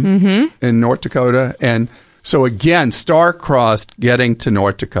time in North Dakota. And so again, star-crossed getting to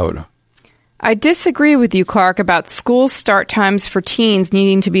North Dakota. I disagree with you, Clark, about school start times for teens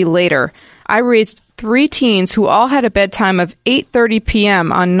needing to be later. I raised 3 teens who all had a bedtime of 8:30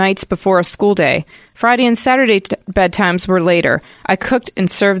 p.m. on nights before a school day. Friday and Saturday bedtimes were later. I cooked and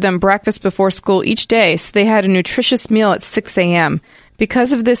served them breakfast before school each day, so they had a nutritious meal at 6 a.m.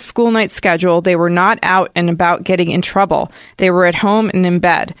 Because of this school night schedule, they were not out and about getting in trouble. They were at home and in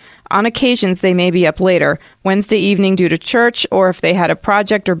bed. On occasions, they may be up later, Wednesday evening due to church, or if they had a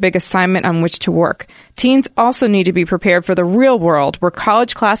project or big assignment on which to work. Teens also need to be prepared for the real world, where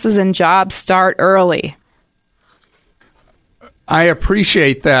college classes and jobs start early. I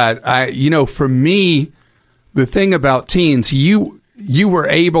appreciate that. For me, the thing about teens, you were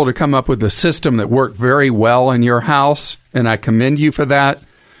able to come up with a system that worked very well in your house, and I commend you for that.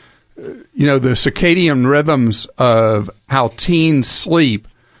 The circadian rhythms of how teens sleep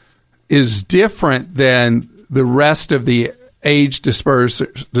is different than the rest of the age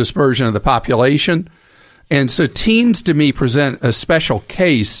dispersion of the population. And so teens, to me, present a special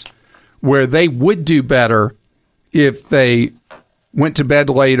case where they would do better if they went to bed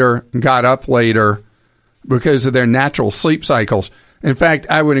later and got up later because of their natural sleep cycles. In fact,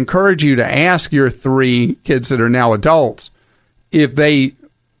 I would encourage you to ask your 3 kids that are now adults if they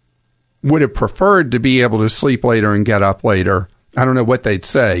would have preferred to be able to sleep later and get up later. I don't know what they'd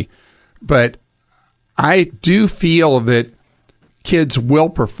say. But I do feel that kids will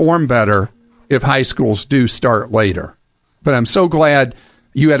perform better if high schools do start later. But I'm so glad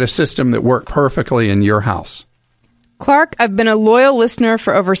you had a system that worked perfectly in your house. Clark, I've been a loyal listener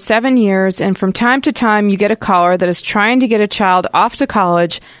for over 7 years, and from time to time you get a caller that is trying to get a child off to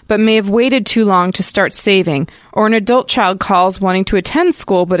college but may have waited too long to start saving, or an adult child calls wanting to attend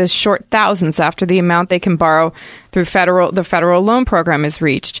school but is short thousands after the amount they can borrow through the federal loan program is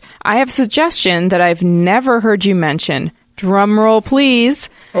reached. I have a suggestion that I've never heard you mention. Drum roll, please.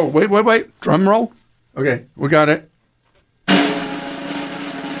 Oh, wait. Drum roll? Okay, we got it.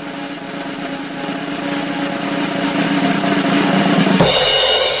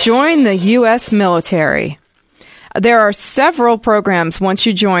 Join the U.S. military. There are several programs once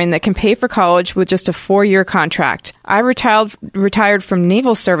you join that can pay for college with just a 4-year contract. I retired from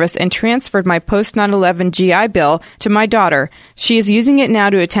naval service and transferred my post 9/11 GI Bill to my daughter. She is using it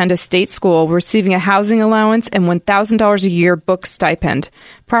now to attend a state school, receiving a housing allowance and $1,000 a year book stipend.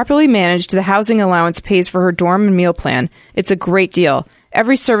 Properly managed, the housing allowance pays for her dorm and meal plan. It's a great deal.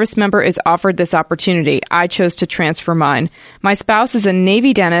 Every service member is offered this opportunity. I chose to transfer mine. My spouse is a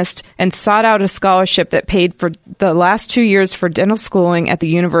Navy dentist and sought out a scholarship that paid for the last 2 years for dental schooling at the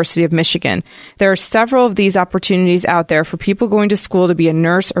University of Michigan. There are several of these opportunities out there for people going to school to be a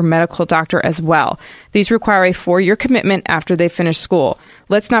nurse or medical doctor as well. These require a 4-year commitment after they finish school.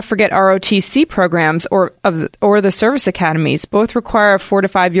 Let's not forget ROTC programs or the service academies. Both require a 4 to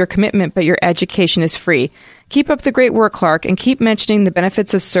 5 year commitment, but your education is free. Keep up the great work, Clark, and keep mentioning the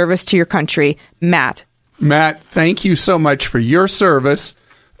benefits of service to your country. Matt, thank you so much for your service,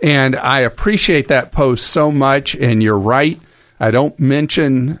 and I appreciate that post so much, and you're right. I don't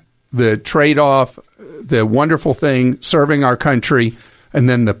mention the trade-off, the wonderful thing, serving our country, and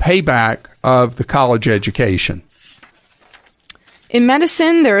then the payback of the college education. In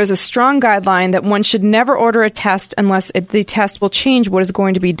medicine, there is a strong guideline that one should never order a test unless the test will change what is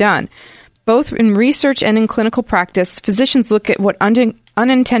going to be done. Both in research and in clinical practice, physicians look at what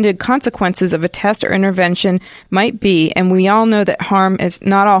unintended consequences of a test or intervention might be, and we all know that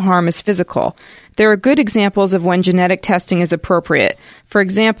not all harm is physical. There are good examples of when genetic testing is appropriate. For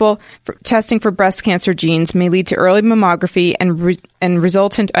example, testing for breast cancer genes may lead to early mammography and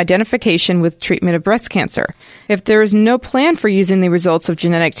resultant identification with treatment of breast cancer. If there is no plan for using the results of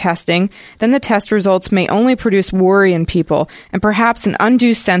genetic testing, then the test results may only produce worry in people and perhaps an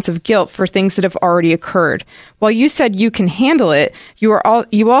undue sense of guilt for things that have already occurred. While you said you can handle it, you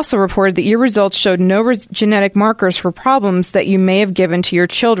also reported that your results showed no genetic markers for problems that you may have given to your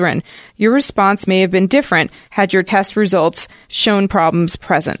children. Your response may have been different had your test results shown problems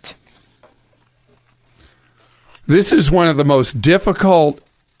present. This is one of the most difficult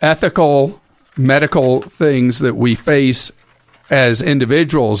ethical medical things that we face as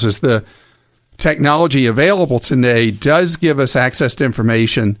individuals, is the technology available today does give us access to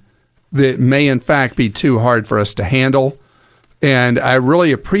information that may in fact be too hard for us to handle. And I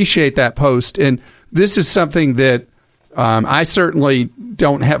really appreciate that post. And this is something that I certainly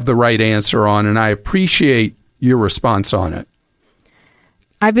don't have the right answer on, and I appreciate your response on it.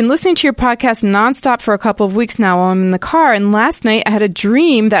 I've been listening to your podcast nonstop for a couple of weeks now while I'm in the car, and last night I had a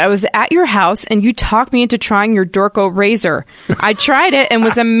dream that I was at your house and you talked me into trying your Dorco razor. I tried it and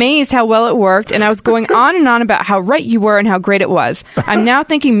was amazed how well it worked, and I was going on and on about how right you were and how great it was. I'm now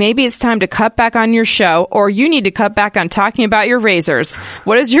thinking maybe it's time to cut back on your show, or you need to cut back on talking about your razors.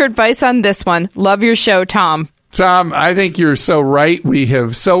 What is your advice on this one? Love your show, Tom. Tom, I think you're so right. We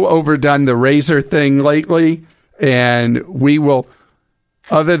have so overdone the razor thing lately, and we will,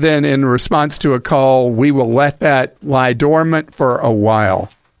 other than in response to a call, we will let that lie dormant for a while.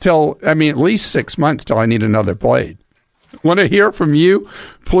 At least 6 months till I need another blade. Want to hear from you?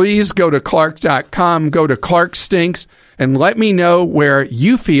 Please go to Clark.com, go to Clark Stinks, and let me know where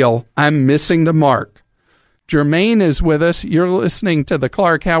you feel I'm missing the mark. Jermaine is with us. You're listening to the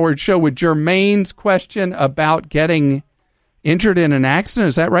Clark Howard Show with Jermaine's question about getting injured in an accident.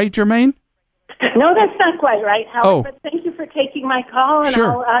 Is that right, Jermaine? No, that's not quite right, Howard, but thank you for taking my call, and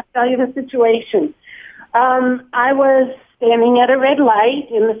sure. I'll tell you the situation. I was standing at a red light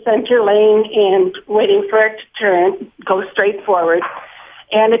in the center lane and waiting for it to go straight forward,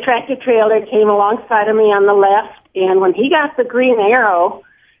 and a tractor-trailer came alongside of me on the left, and when he got the green arrow,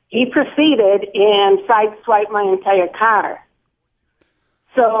 he proceeded and sideswiped my entire car.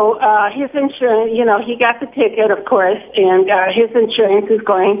 So his insurance, he got the ticket, of course, and his insurance is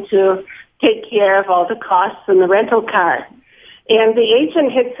going to take care of all the costs in the rental car. And the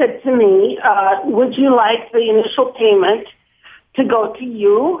agent had said to me, would you like the initial payment to go to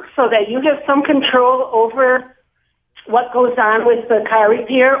you so that you have some control over what goes on with the car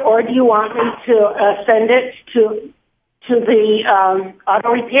repair, or do you want me to send it to the auto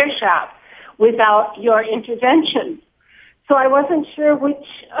repair shop without your intervention? So I wasn't sure which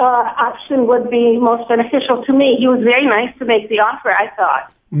option would be most beneficial to me. He was very nice to make the offer, I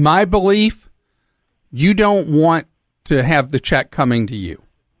thought. My belief, you don't want to have the check coming to you.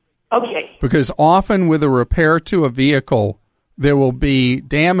 Okay. Because often with a repair to a vehicle, there will be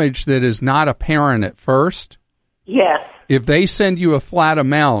damage that is not apparent at first. Yes. If they send you a flat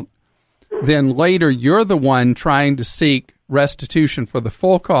amount, then later you're the one trying to seek restitution for the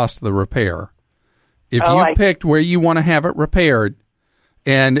full cost of the repair. If you picked where you want to have it repaired,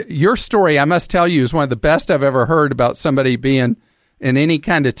 and your story, I must tell you, is one of the best I've ever heard about somebody being in any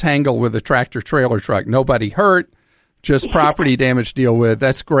kind of tangle with a tractor-trailer truck. Nobody hurt, just property damage to deal with.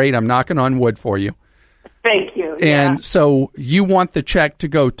 That's great. I'm knocking on wood for you. Thank you. And so you want the check to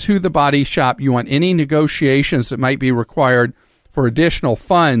go to the body shop. You want any negotiations that might be required for additional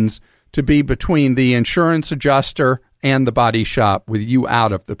funds to be between the insurance adjuster and the body shop, with you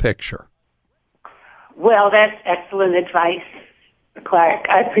out of the picture. Well, that's excellent advice, Clark.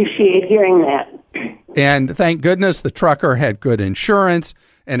 I appreciate hearing that. And thank goodness the trucker had good insurance,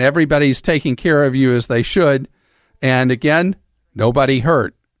 and everybody's taking care of you as they should. And again, nobody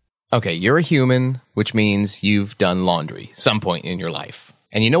hurt. Okay, you're a human, which means you've done laundry some point in your life.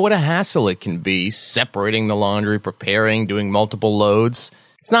 And you know what a hassle it can be, separating the laundry, preparing, doing multiple loads.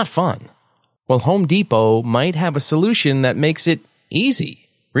 It's not fun. Well, Home Depot might have a solution that makes it easy,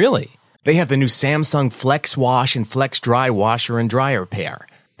 really. They have the new Samsung Flex Wash and Flex Dry washer and dryer pair.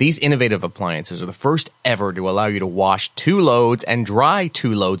 These innovative appliances are the first ever to allow you to wash 2 loads and dry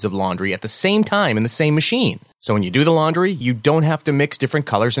 2 loads of laundry at the same time in the same machine. So when you do the laundry, you don't have to mix different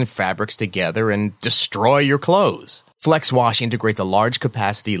colors and fabrics together and destroy your clothes. FlexWash integrates a large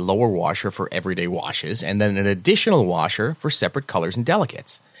capacity lower washer for everyday washes and then an additional washer for separate colors and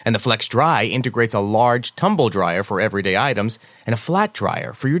delicates. And the FlexDry integrates a large tumble dryer for everyday items and a flat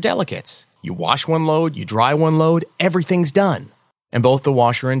dryer for your delicates. You wash one load, you dry one load, everything's done. And both the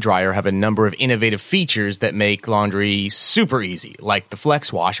washer and dryer have a number of innovative features that make laundry super easy, like the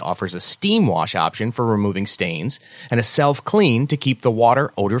FlexWash offers a steam wash option for removing stains and a self-clean to keep the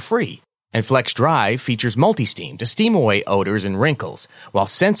water odor-free. And FlexDry features multi-steam to steam away odors and wrinkles, while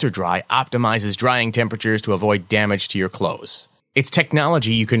SensorDry optimizes drying temperatures to avoid damage to your clothes. It's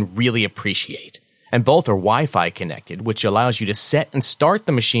technology you can really appreciate. And both are Wi-Fi connected, which allows you to set and start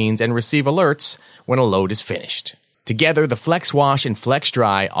the machines and receive alerts when a load is finished. Together, the FlexWash and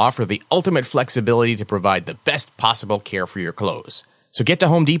FlexDry offer the ultimate flexibility to provide the best possible care for your clothes. So get to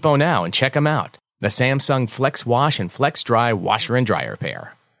Home Depot now and check them out. The Samsung FlexWash and FlexDry washer and dryer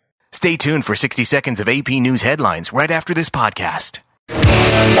pair. Stay tuned for 60 seconds of AP News headlines right after this podcast.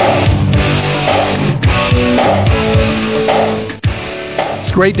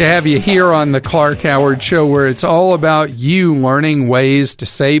 It's great to have you here on the Clark Howard Show, where it's all about you learning ways to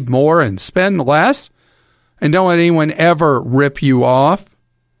save more and spend less. And don't let anyone ever rip you off.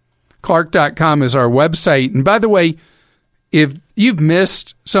 Clark.com is our website. And by the way, if you've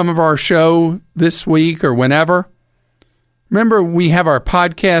missed some of our show this week or whenever, remember, we have our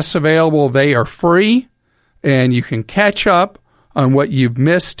podcasts available. They are free, and you can catch up on what you've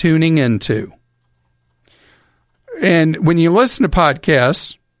missed tuning into. And when you listen to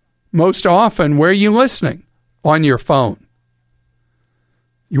podcasts, most often, where are you listening? On your phone.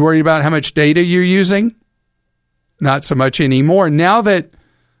 You worried about how much data you're using? Not so much anymore. Now that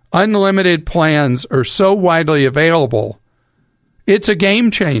unlimited plans are so widely available, it's a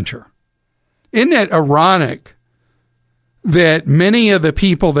game changer. Isn't it ironic that many of the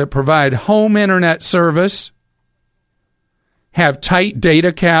people that provide home internet service have tight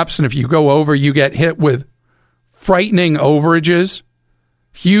data caps, and if you go over, you get hit with frightening overages,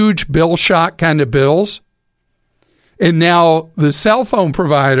 huge bill shock kind of bills? And now the cell phone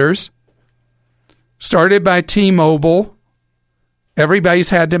providers, started by T-Mobile, everybody's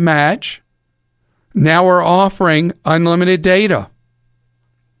had to match, now we're offering unlimited data.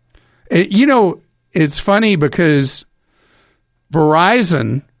 You know, it's funny because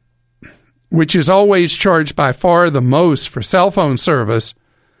Verizon, which is always charged by far the most for cell phone service,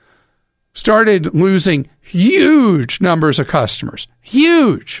 started losing huge numbers of customers.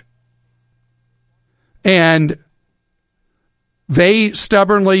 Huge. And they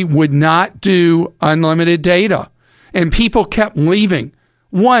stubbornly would not do unlimited data. And people kept leaving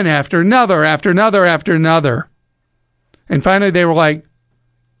one after another, after another, after another. And finally they were like,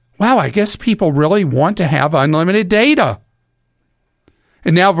 wow, I guess people really want to have unlimited data.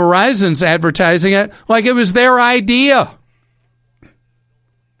 And now Verizon's advertising it like it was their idea.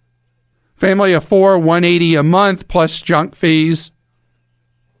 Family of four, $180 a month plus junk fees.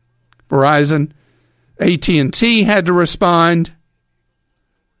 Verizon. AT&T had to respond.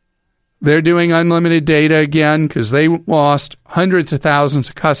 They're doing unlimited data again because they lost hundreds of thousands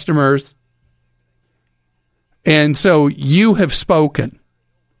of customers. And so you have spoken.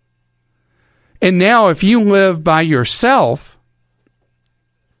 And now if you live by yourself,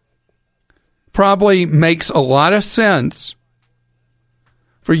 probably makes a lot of sense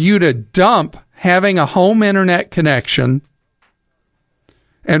for you to dump having a home internet connection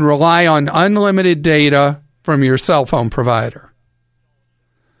and rely on unlimited data from your cell phone provider.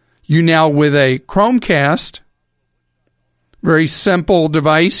 You now, with a Chromecast, very simple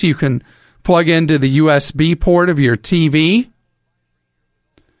device, you can plug into the USB port of your TV.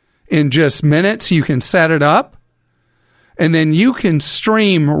 In just minutes, you can set it up. And then you can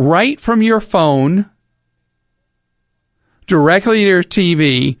stream right from your phone directly to your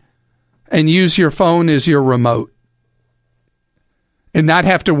TV and use your phone as your remote. And not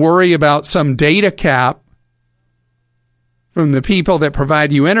have to worry about some data cap from the people that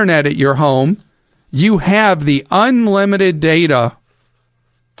provide you internet at your home. You have the unlimited data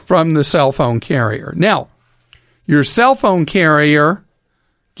from the cell phone carrier. Now, your cell phone carrier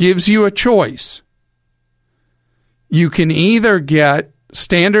gives you a choice. You can either get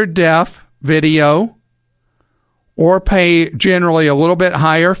standard def video or pay generally a little bit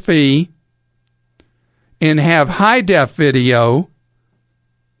higher fee and have high def video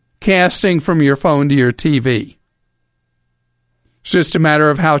casting from your phone to your TV. It's just a matter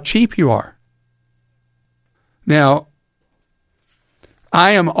of how cheap you are. Now,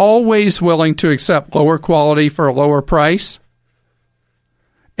 I am always willing to accept lower quality for a lower price.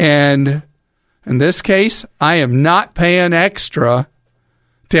 And in this case, I am not paying extra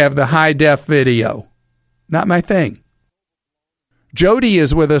to have the high-def video. Not my thing. Jody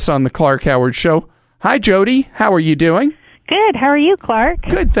is with us on the Clark Howard Show. Hi, Jody. How are you doing? Good. How are you, Clark?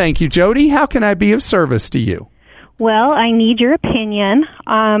 Good, thank you, Jody. How can I be of service to you? Well, I need your opinion.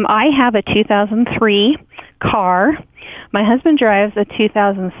 I have a 2003 car. My husband drives a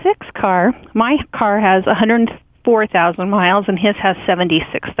 2006 car. My car has 104,000 miles, and his has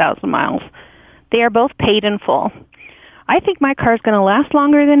 76,000 miles. They are both paid in full. I think my car is going to last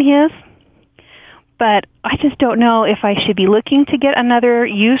longer than his, but I just don't know if I should be looking to get another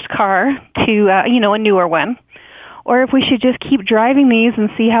used car to, a newer one, or if we should just keep driving these and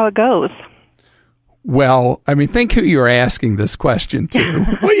see how it goes. Well, I mean, think who you're asking this question to.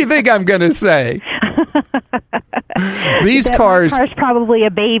 What do you think I'm going to say? These cars... My car's probably a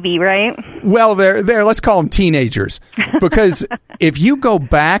baby, right? Well, they're let's call them teenagers. Because if you go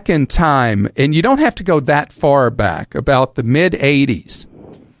back in time, and you don't have to go that far back, about the mid-'80s,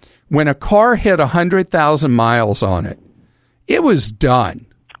 when a car hit 100,000 miles on it, it was done.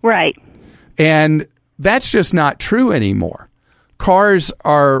 Right. And that's just not true anymore. Cars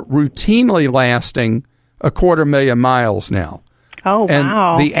are routinely lasting 250,000 miles now. Oh, and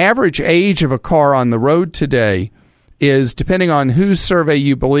wow. The average age of a car on the road today is, depending on whose survey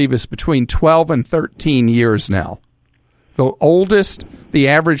you believe, is between 12 and 13 years now. The oldest the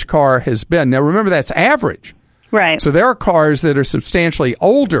average car has been. Now, remember, that's average. Right. So there are cars that are substantially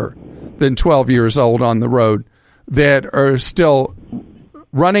older than 12 years old on the road that are still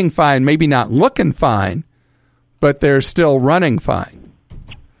running fine, maybe not looking fine, but they're still running fine.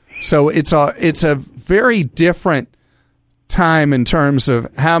 So it's a very different time in terms of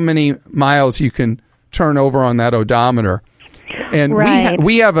how many miles you can turn over on that odometer. And right.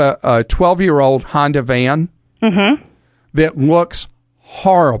 we have a 12-year-old Honda van that looks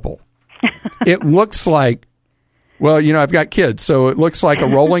horrible. It looks like, well, I've got kids, so it looks like a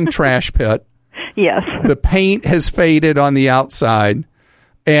rolling trash pit. Yes. The paint has faded on the outside,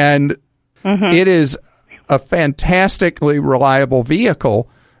 and it is a fantastically reliable vehicle,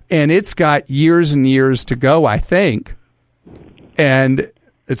 and it's got years and years to go, I think. And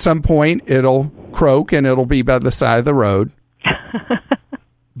at some point, it'll croak, and it'll be by the side of the road.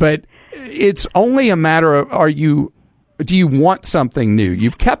 But it's only a matter of, do you want something new?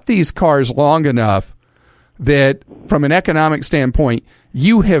 You've kept these cars long enough that, from an economic standpoint,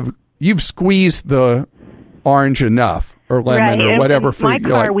 you've squeezed the orange enough, or lemon, right. or whatever fruit my you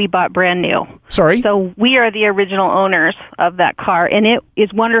car like. We bought brand new. Sorry? So we are the original owners of that car, and it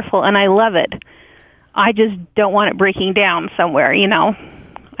is wonderful, and I love it. I just don't want it breaking down somewhere,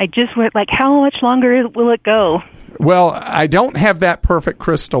 I just went like, how much longer will it go? Well, I don't have that perfect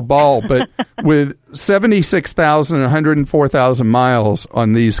crystal ball, but with 76,000 and 104,000 miles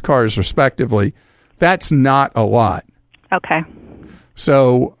on these cars, respectively, that's not a lot. Okay.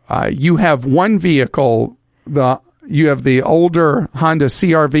 So you have one vehicle, you have the older Honda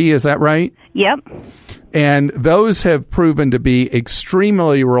CR-V, is that right? Yep. And those have proven to be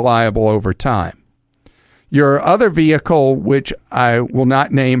extremely reliable over time. Your other vehicle, which I will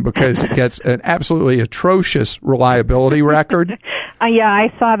not name because it gets an absolutely atrocious reliability record. Yeah,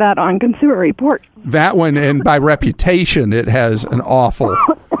 I saw that on Consumer Report. That one, and by reputation, it has an awful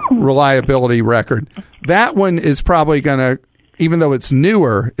reliability record. That one is probably going to, even though it's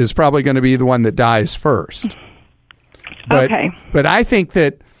newer, is probably going to be the one that dies first. Okay. But I think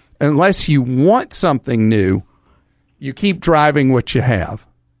that unless you want something new, you keep driving what you have.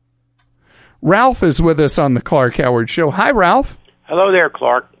 Ralph is with us on the Clark Howard Show. Hi, Ralph. Hello there,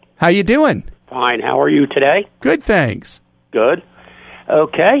 Clark. How you doing? Fine. How are you today? Good, thanks. Good.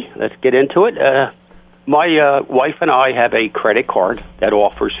 Okay, let's get into it. My wife and I have a credit card that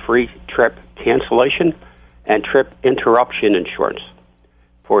offers free trip cancellation and trip interruption insurance.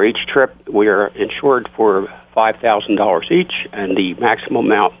 For each trip, we are insured for $5,000 each, and the maximum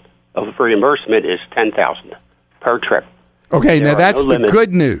amount of reimbursement is $10,000 per trip. Okay, now that's the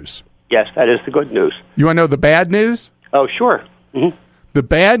good news. Yes, that is the good news. You want to know the bad news? Oh, sure. Mm-hmm. The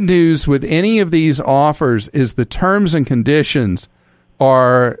bad news with any of these offers is the terms and conditions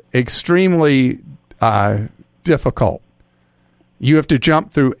are extremely difficult. You have to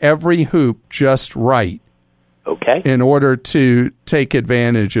jump through every hoop just right. Okay. In order to take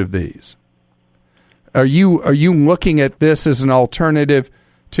advantage of these. Are you looking at this as an alternative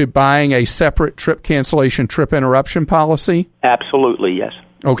to buying a separate trip cancellation, trip interruption policy? Absolutely, yes.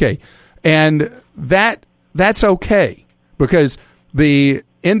 Okay. And that's okay, because the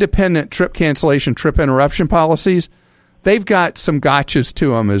independent trip cancellation, trip interruption policies, they've got some gotchas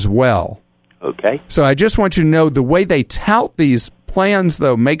to them as well. Okay. So I just want you to know the way they tout these plans,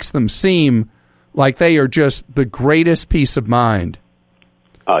 though, makes them seem like they are just the greatest peace of mind.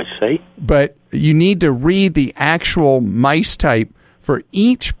 I see. But you need to read the actual mice type for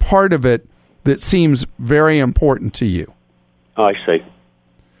each part of it that seems very important to you. Oh, I see.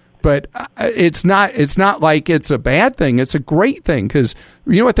 But it's not like it's a bad thing. It's a great thing because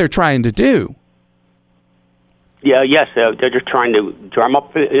you know what they're trying to do. Yeah, yes, they're just trying to drum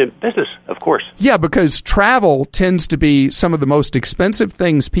up business, of course. Yeah, because travel tends to be some of the most expensive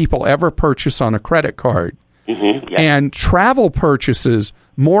things people ever purchase on a credit card. Mm-hmm, yeah. And travel purchases,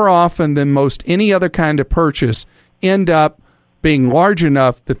 more often than most any other kind of purchase, end up being large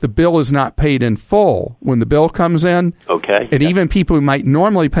enough that the bill is not paid in full when the bill comes in. Okay. And even people who might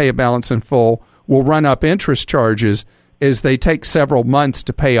normally pay a balance in full will run up interest charges as they take several months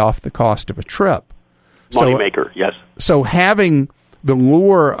to pay off the cost of a trip. Moneymaker, yes. So having the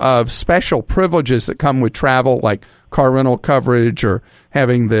lure of special privileges that come with travel, like car rental coverage or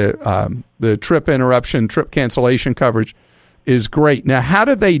having the trip interruption, trip cancellation coverage, is great. Now, how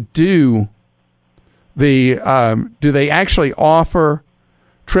do they do the? Do they actually offer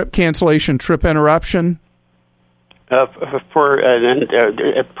trip cancellation, trip interruption? It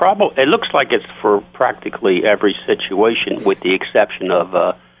looks like it's for practically every situation, with the exception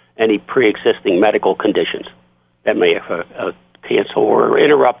of any pre-existing medical conditions that may cancel or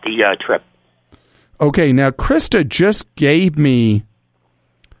interrupt the trip. Okay, now Krista just gave me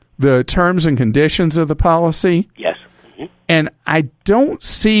the terms and conditions of the policy. Yes. Mm-hmm. And I don't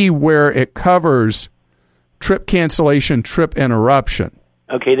see where it covers trip cancellation, trip interruption.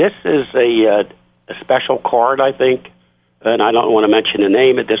 Okay, this is a special card, I think, and I don't want to mention the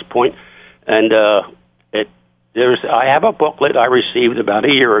name at this point. And I have a booklet I received about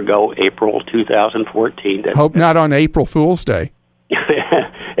a year ago, April 2014. Hope not on April Fool's Day.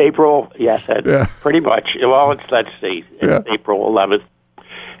 April, yes, pretty much. Well, let's see, it's April 11th.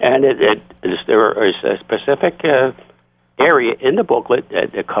 And there is a specific area in the booklet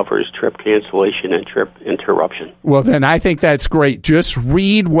that covers trip cancellation and trip interruption. Well, then I think that's great. Just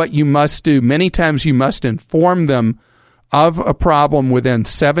read what you must do. Many times you must inform them of a problem within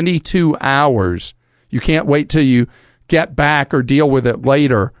 72 hours. You can't wait till you get back or deal with it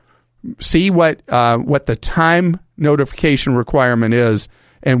later. See what the time notification requirement is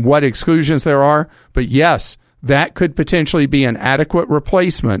and what exclusions there are. But yes, that could potentially be an adequate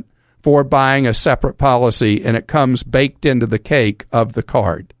replacement for buying a separate policy, and it comes baked into the cake of the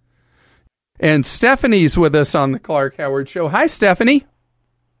card. And Stephanie's with us on the Clark Howard Show. Hi, Stephanie.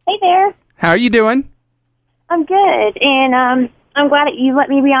 Hey there. How are you doing? I'm good, and I'm glad that you let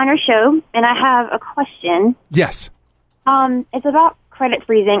me be on your show, and I have a question. Yes. It's about credit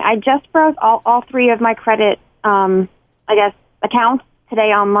freezing. I just froze all three of my credit, accounts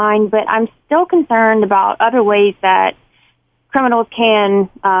today online, but I'm still concerned about other ways that criminals can,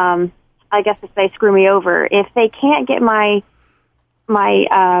 screw me over. If they can't get my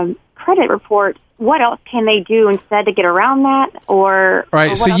credit reports, what else can they do instead to get around that? All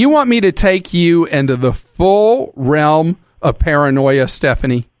right, so you want me to take you into the full realm of paranoia,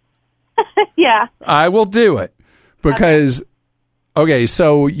 Stephanie? Yeah. I will do it because, okay,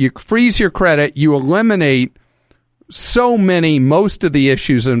 so you freeze your credit, you eliminate most of the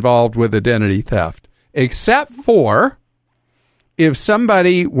issues involved with identity theft, except for if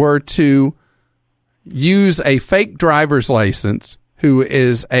somebody were to use a fake driver's license who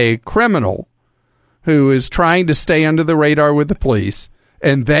is a criminal who is trying to stay under the radar with the police,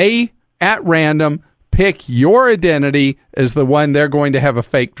 and they, at random, pick your identity as the one they're going to have a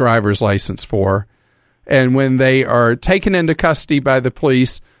fake driver's license for. And when they are taken into custody by the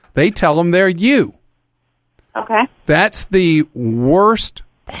police, they tell them they're you. Okay. That's the worst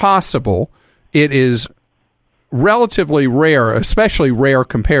possible. It is relatively rare, especially rare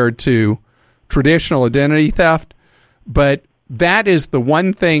compared to traditional identity theft. But that is the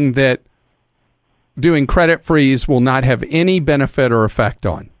one thing that doing credit freeze will not have any benefit or effect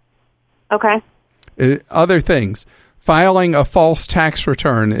on. Okay. Other things, filing a false tax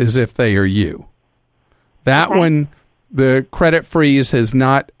return as if they are you. That one, the credit freeze has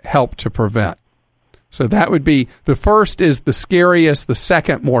not helped to prevent. So that would be, the first is the scariest, the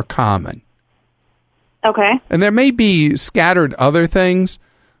second more common. Okay. And there may be scattered other things,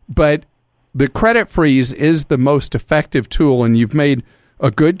 but the credit freeze is the most effective tool, and you've made a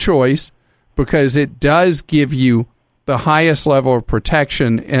good choice because it does give you the highest level of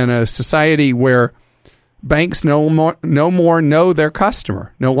protection in a society where banks no more know their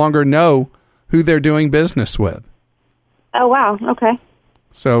customer, no longer know who they're doing business with. Oh, wow. Okay.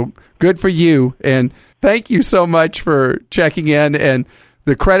 So good for you, and thank you so much for checking in. And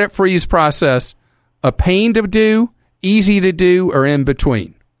the credit freeze process, a pain to do, easy to do, or in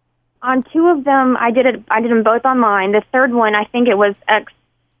between? On two of them, I did them both online. The third one, I think it was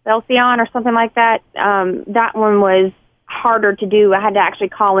Excelsior or something like that. That one was harder to do. I had to actually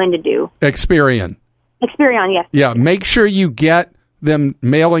call in to do. Experian, yes. Yeah, make sure you get them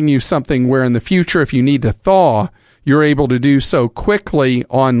mailing you something where in the future, if you need to thaw, you're able to do so quickly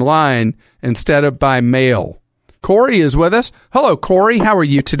online instead of by mail. Corey is with us. Hello, Corey. How are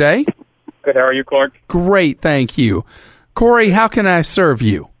you today? Good. How are you, Clark? Great, thank you. Corey, how can I serve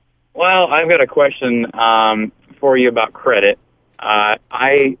you? Well, I've got a question for you about credit.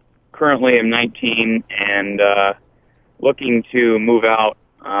 I currently am 19 and looking to move out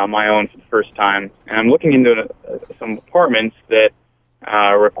my own for the first time. And I'm looking into some apartments that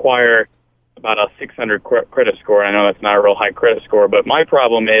require about a 600 credit score. I know that's not a real high credit score, but my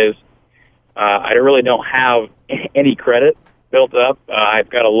problem is I really don't have any credit built up. I've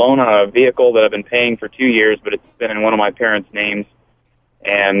got a loan on a vehicle that I've been paying for 2 years, but it's been in one of my parents' names.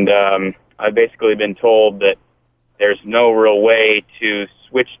 And I've basically been told that there's no real way to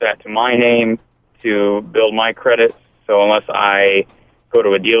switch that to my name to build my credit. So unless I go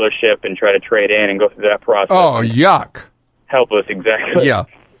to a dealership and try to trade in and go through that process. Oh, yuck. Helpless, exactly. Yeah.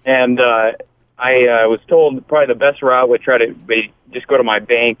 And I was told probably the best route would try to be just go to my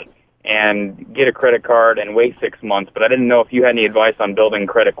bank and get a credit card and wait 6 months. But I didn't know if you had any advice on building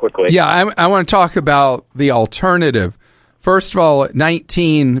credit quickly. Yeah, I want to talk about the alternative. First of all, at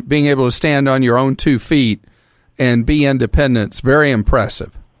 19, being able to stand on your own 2 feet and be independent is very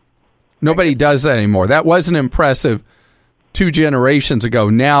impressive. Nobody does that anymore. That wasn't impressive 2 generations ago.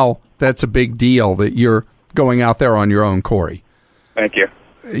 Now that's a big deal that you're going out there on your own, Corey. Thank you.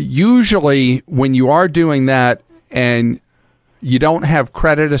 Usually when you are doing that and you don't have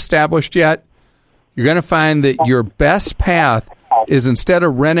credit established yet, you're going to find that your best path is, instead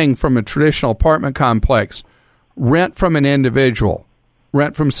of renting from a traditional apartment complex, rent from an individual.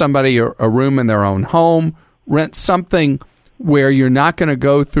 Rent from somebody a room in their own home. Rent something where you're not going to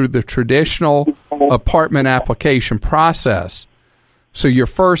go through the traditional apartment application process. So your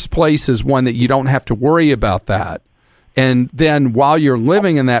first place is one that you don't have to worry about that. And then while you're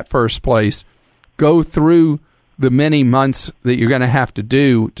living in that first place, go through the many months that you're going to have to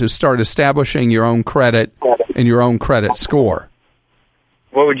do to start establishing your own credit and your own credit score.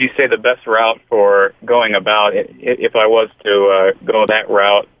 What would you say the best route for going about it? If I was to go that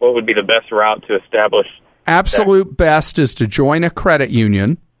route, what would be the best route to establish? Absolute best is to join a credit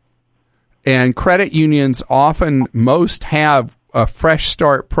union. And credit unions often most have a fresh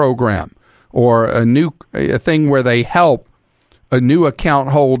start program or a thing where they help a new account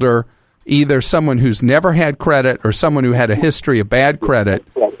holder, either someone who's never had credit or someone who had a history of bad credit,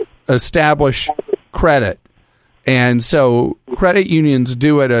 establish credit. And so credit unions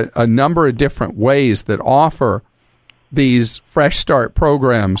do it a number of different ways that offer these fresh start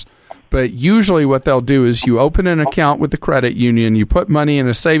programs. But usually what they'll do is you open an account with the credit union, you put money in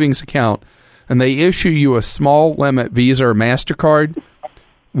a savings account, and they issue you a small limit Visa or MasterCard,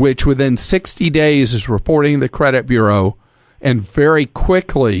 which within 60 days is reporting to the credit bureau and very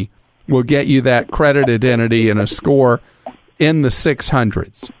quickly will get you that credit identity and a score in the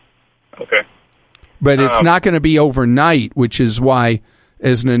 600s. Okay. But it's not going to be overnight, which is why,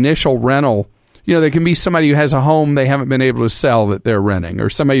 as an initial rental, there can be somebody who has a home they haven't been able to sell that they're renting, or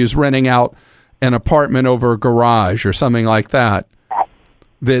somebody who's renting out an apartment over a garage or something like that.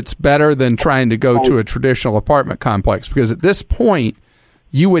 That's better than trying to go to a traditional apartment complex, because at this point,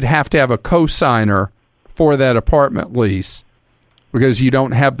 you would have to have a cosigner for that apartment lease because you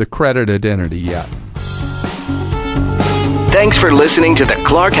don't have the credit identity yet. Thanks for listening to the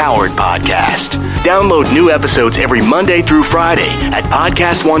Clark Howard Podcast. Download new episodes every Monday through Friday at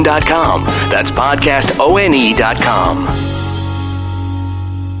podcastone.com. That's podcastone.com.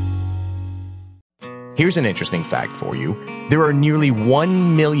 Here's an interesting fact for you. There are nearly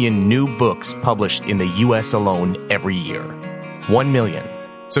 1 million new books published in the U.S. alone every year. 1 million.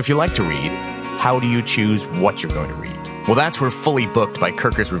 So if you like to read, how do you choose what you're going to read? Well, that's where Fully Booked by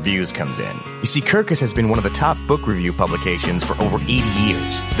Kirkus Reviews comes in. You see, Kirkus has been one of the top book review publications for over 80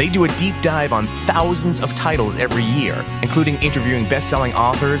 years. They do a deep dive on thousands of titles every year, including interviewing best-selling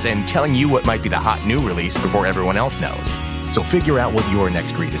authors and telling you what might be the hot new release before everyone else knows. So figure out what your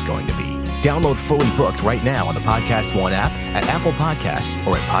next read is going to be. Download Fully Booked right now on the Podcast One app, at Apple Podcasts,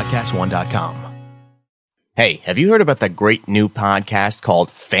 or at podcastone.com. Hey, have you heard about that great new podcast called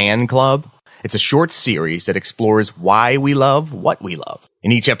Fan Club? It's a short series that explores why we love what we love.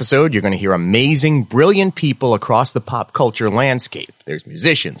 In each episode, you're going to hear amazing, brilliant people across the pop culture landscape. There's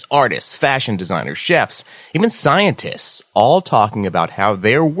musicians, artists, fashion designers, chefs, even scientists, all talking about how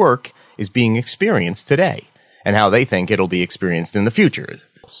their work is being experienced today and how they think it'll be experienced in the future.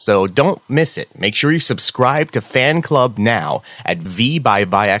 So don't miss it. Make sure you subscribe to Fan Club now at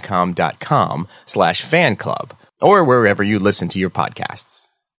vbyviacom.com/fanclub. or wherever you listen to your podcasts.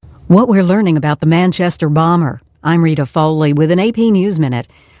 What we're learning about the Manchester bomber. I'm Rita Foley with an AP News Minute.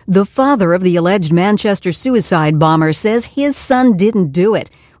 The father of the alleged Manchester suicide bomber says his son didn't do it.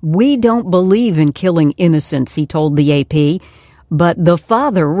 We don't believe in killing innocents, he told the AP. But the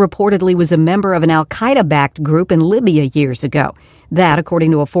father reportedly was a member of an al-Qaeda-backed group in Libya years ago. That,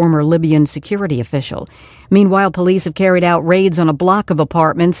 according to a former Libyan security official. Meanwhile, police have carried out raids on a block of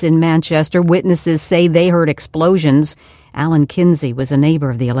apartments in Manchester. Witnesses say they heard explosions. Alan Kinsey was a neighbor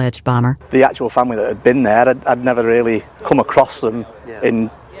of the alleged bomber. The actual family that had been there, I'd never really come across them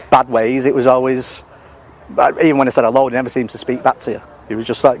in bad ways. It was always, even when I said hello, they never seemed to speak back to you. It was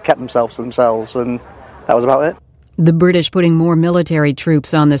just like kept themselves to themselves, and that was about it. The British putting more military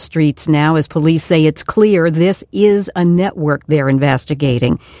troops on the streets now as police say it's clear this is a network they're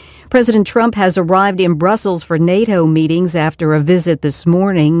investigating. President Trump has arrived in Brussels for NATO meetings after a visit this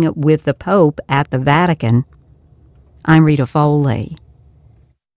morning with the Pope at the Vatican. I'm Rita Foley.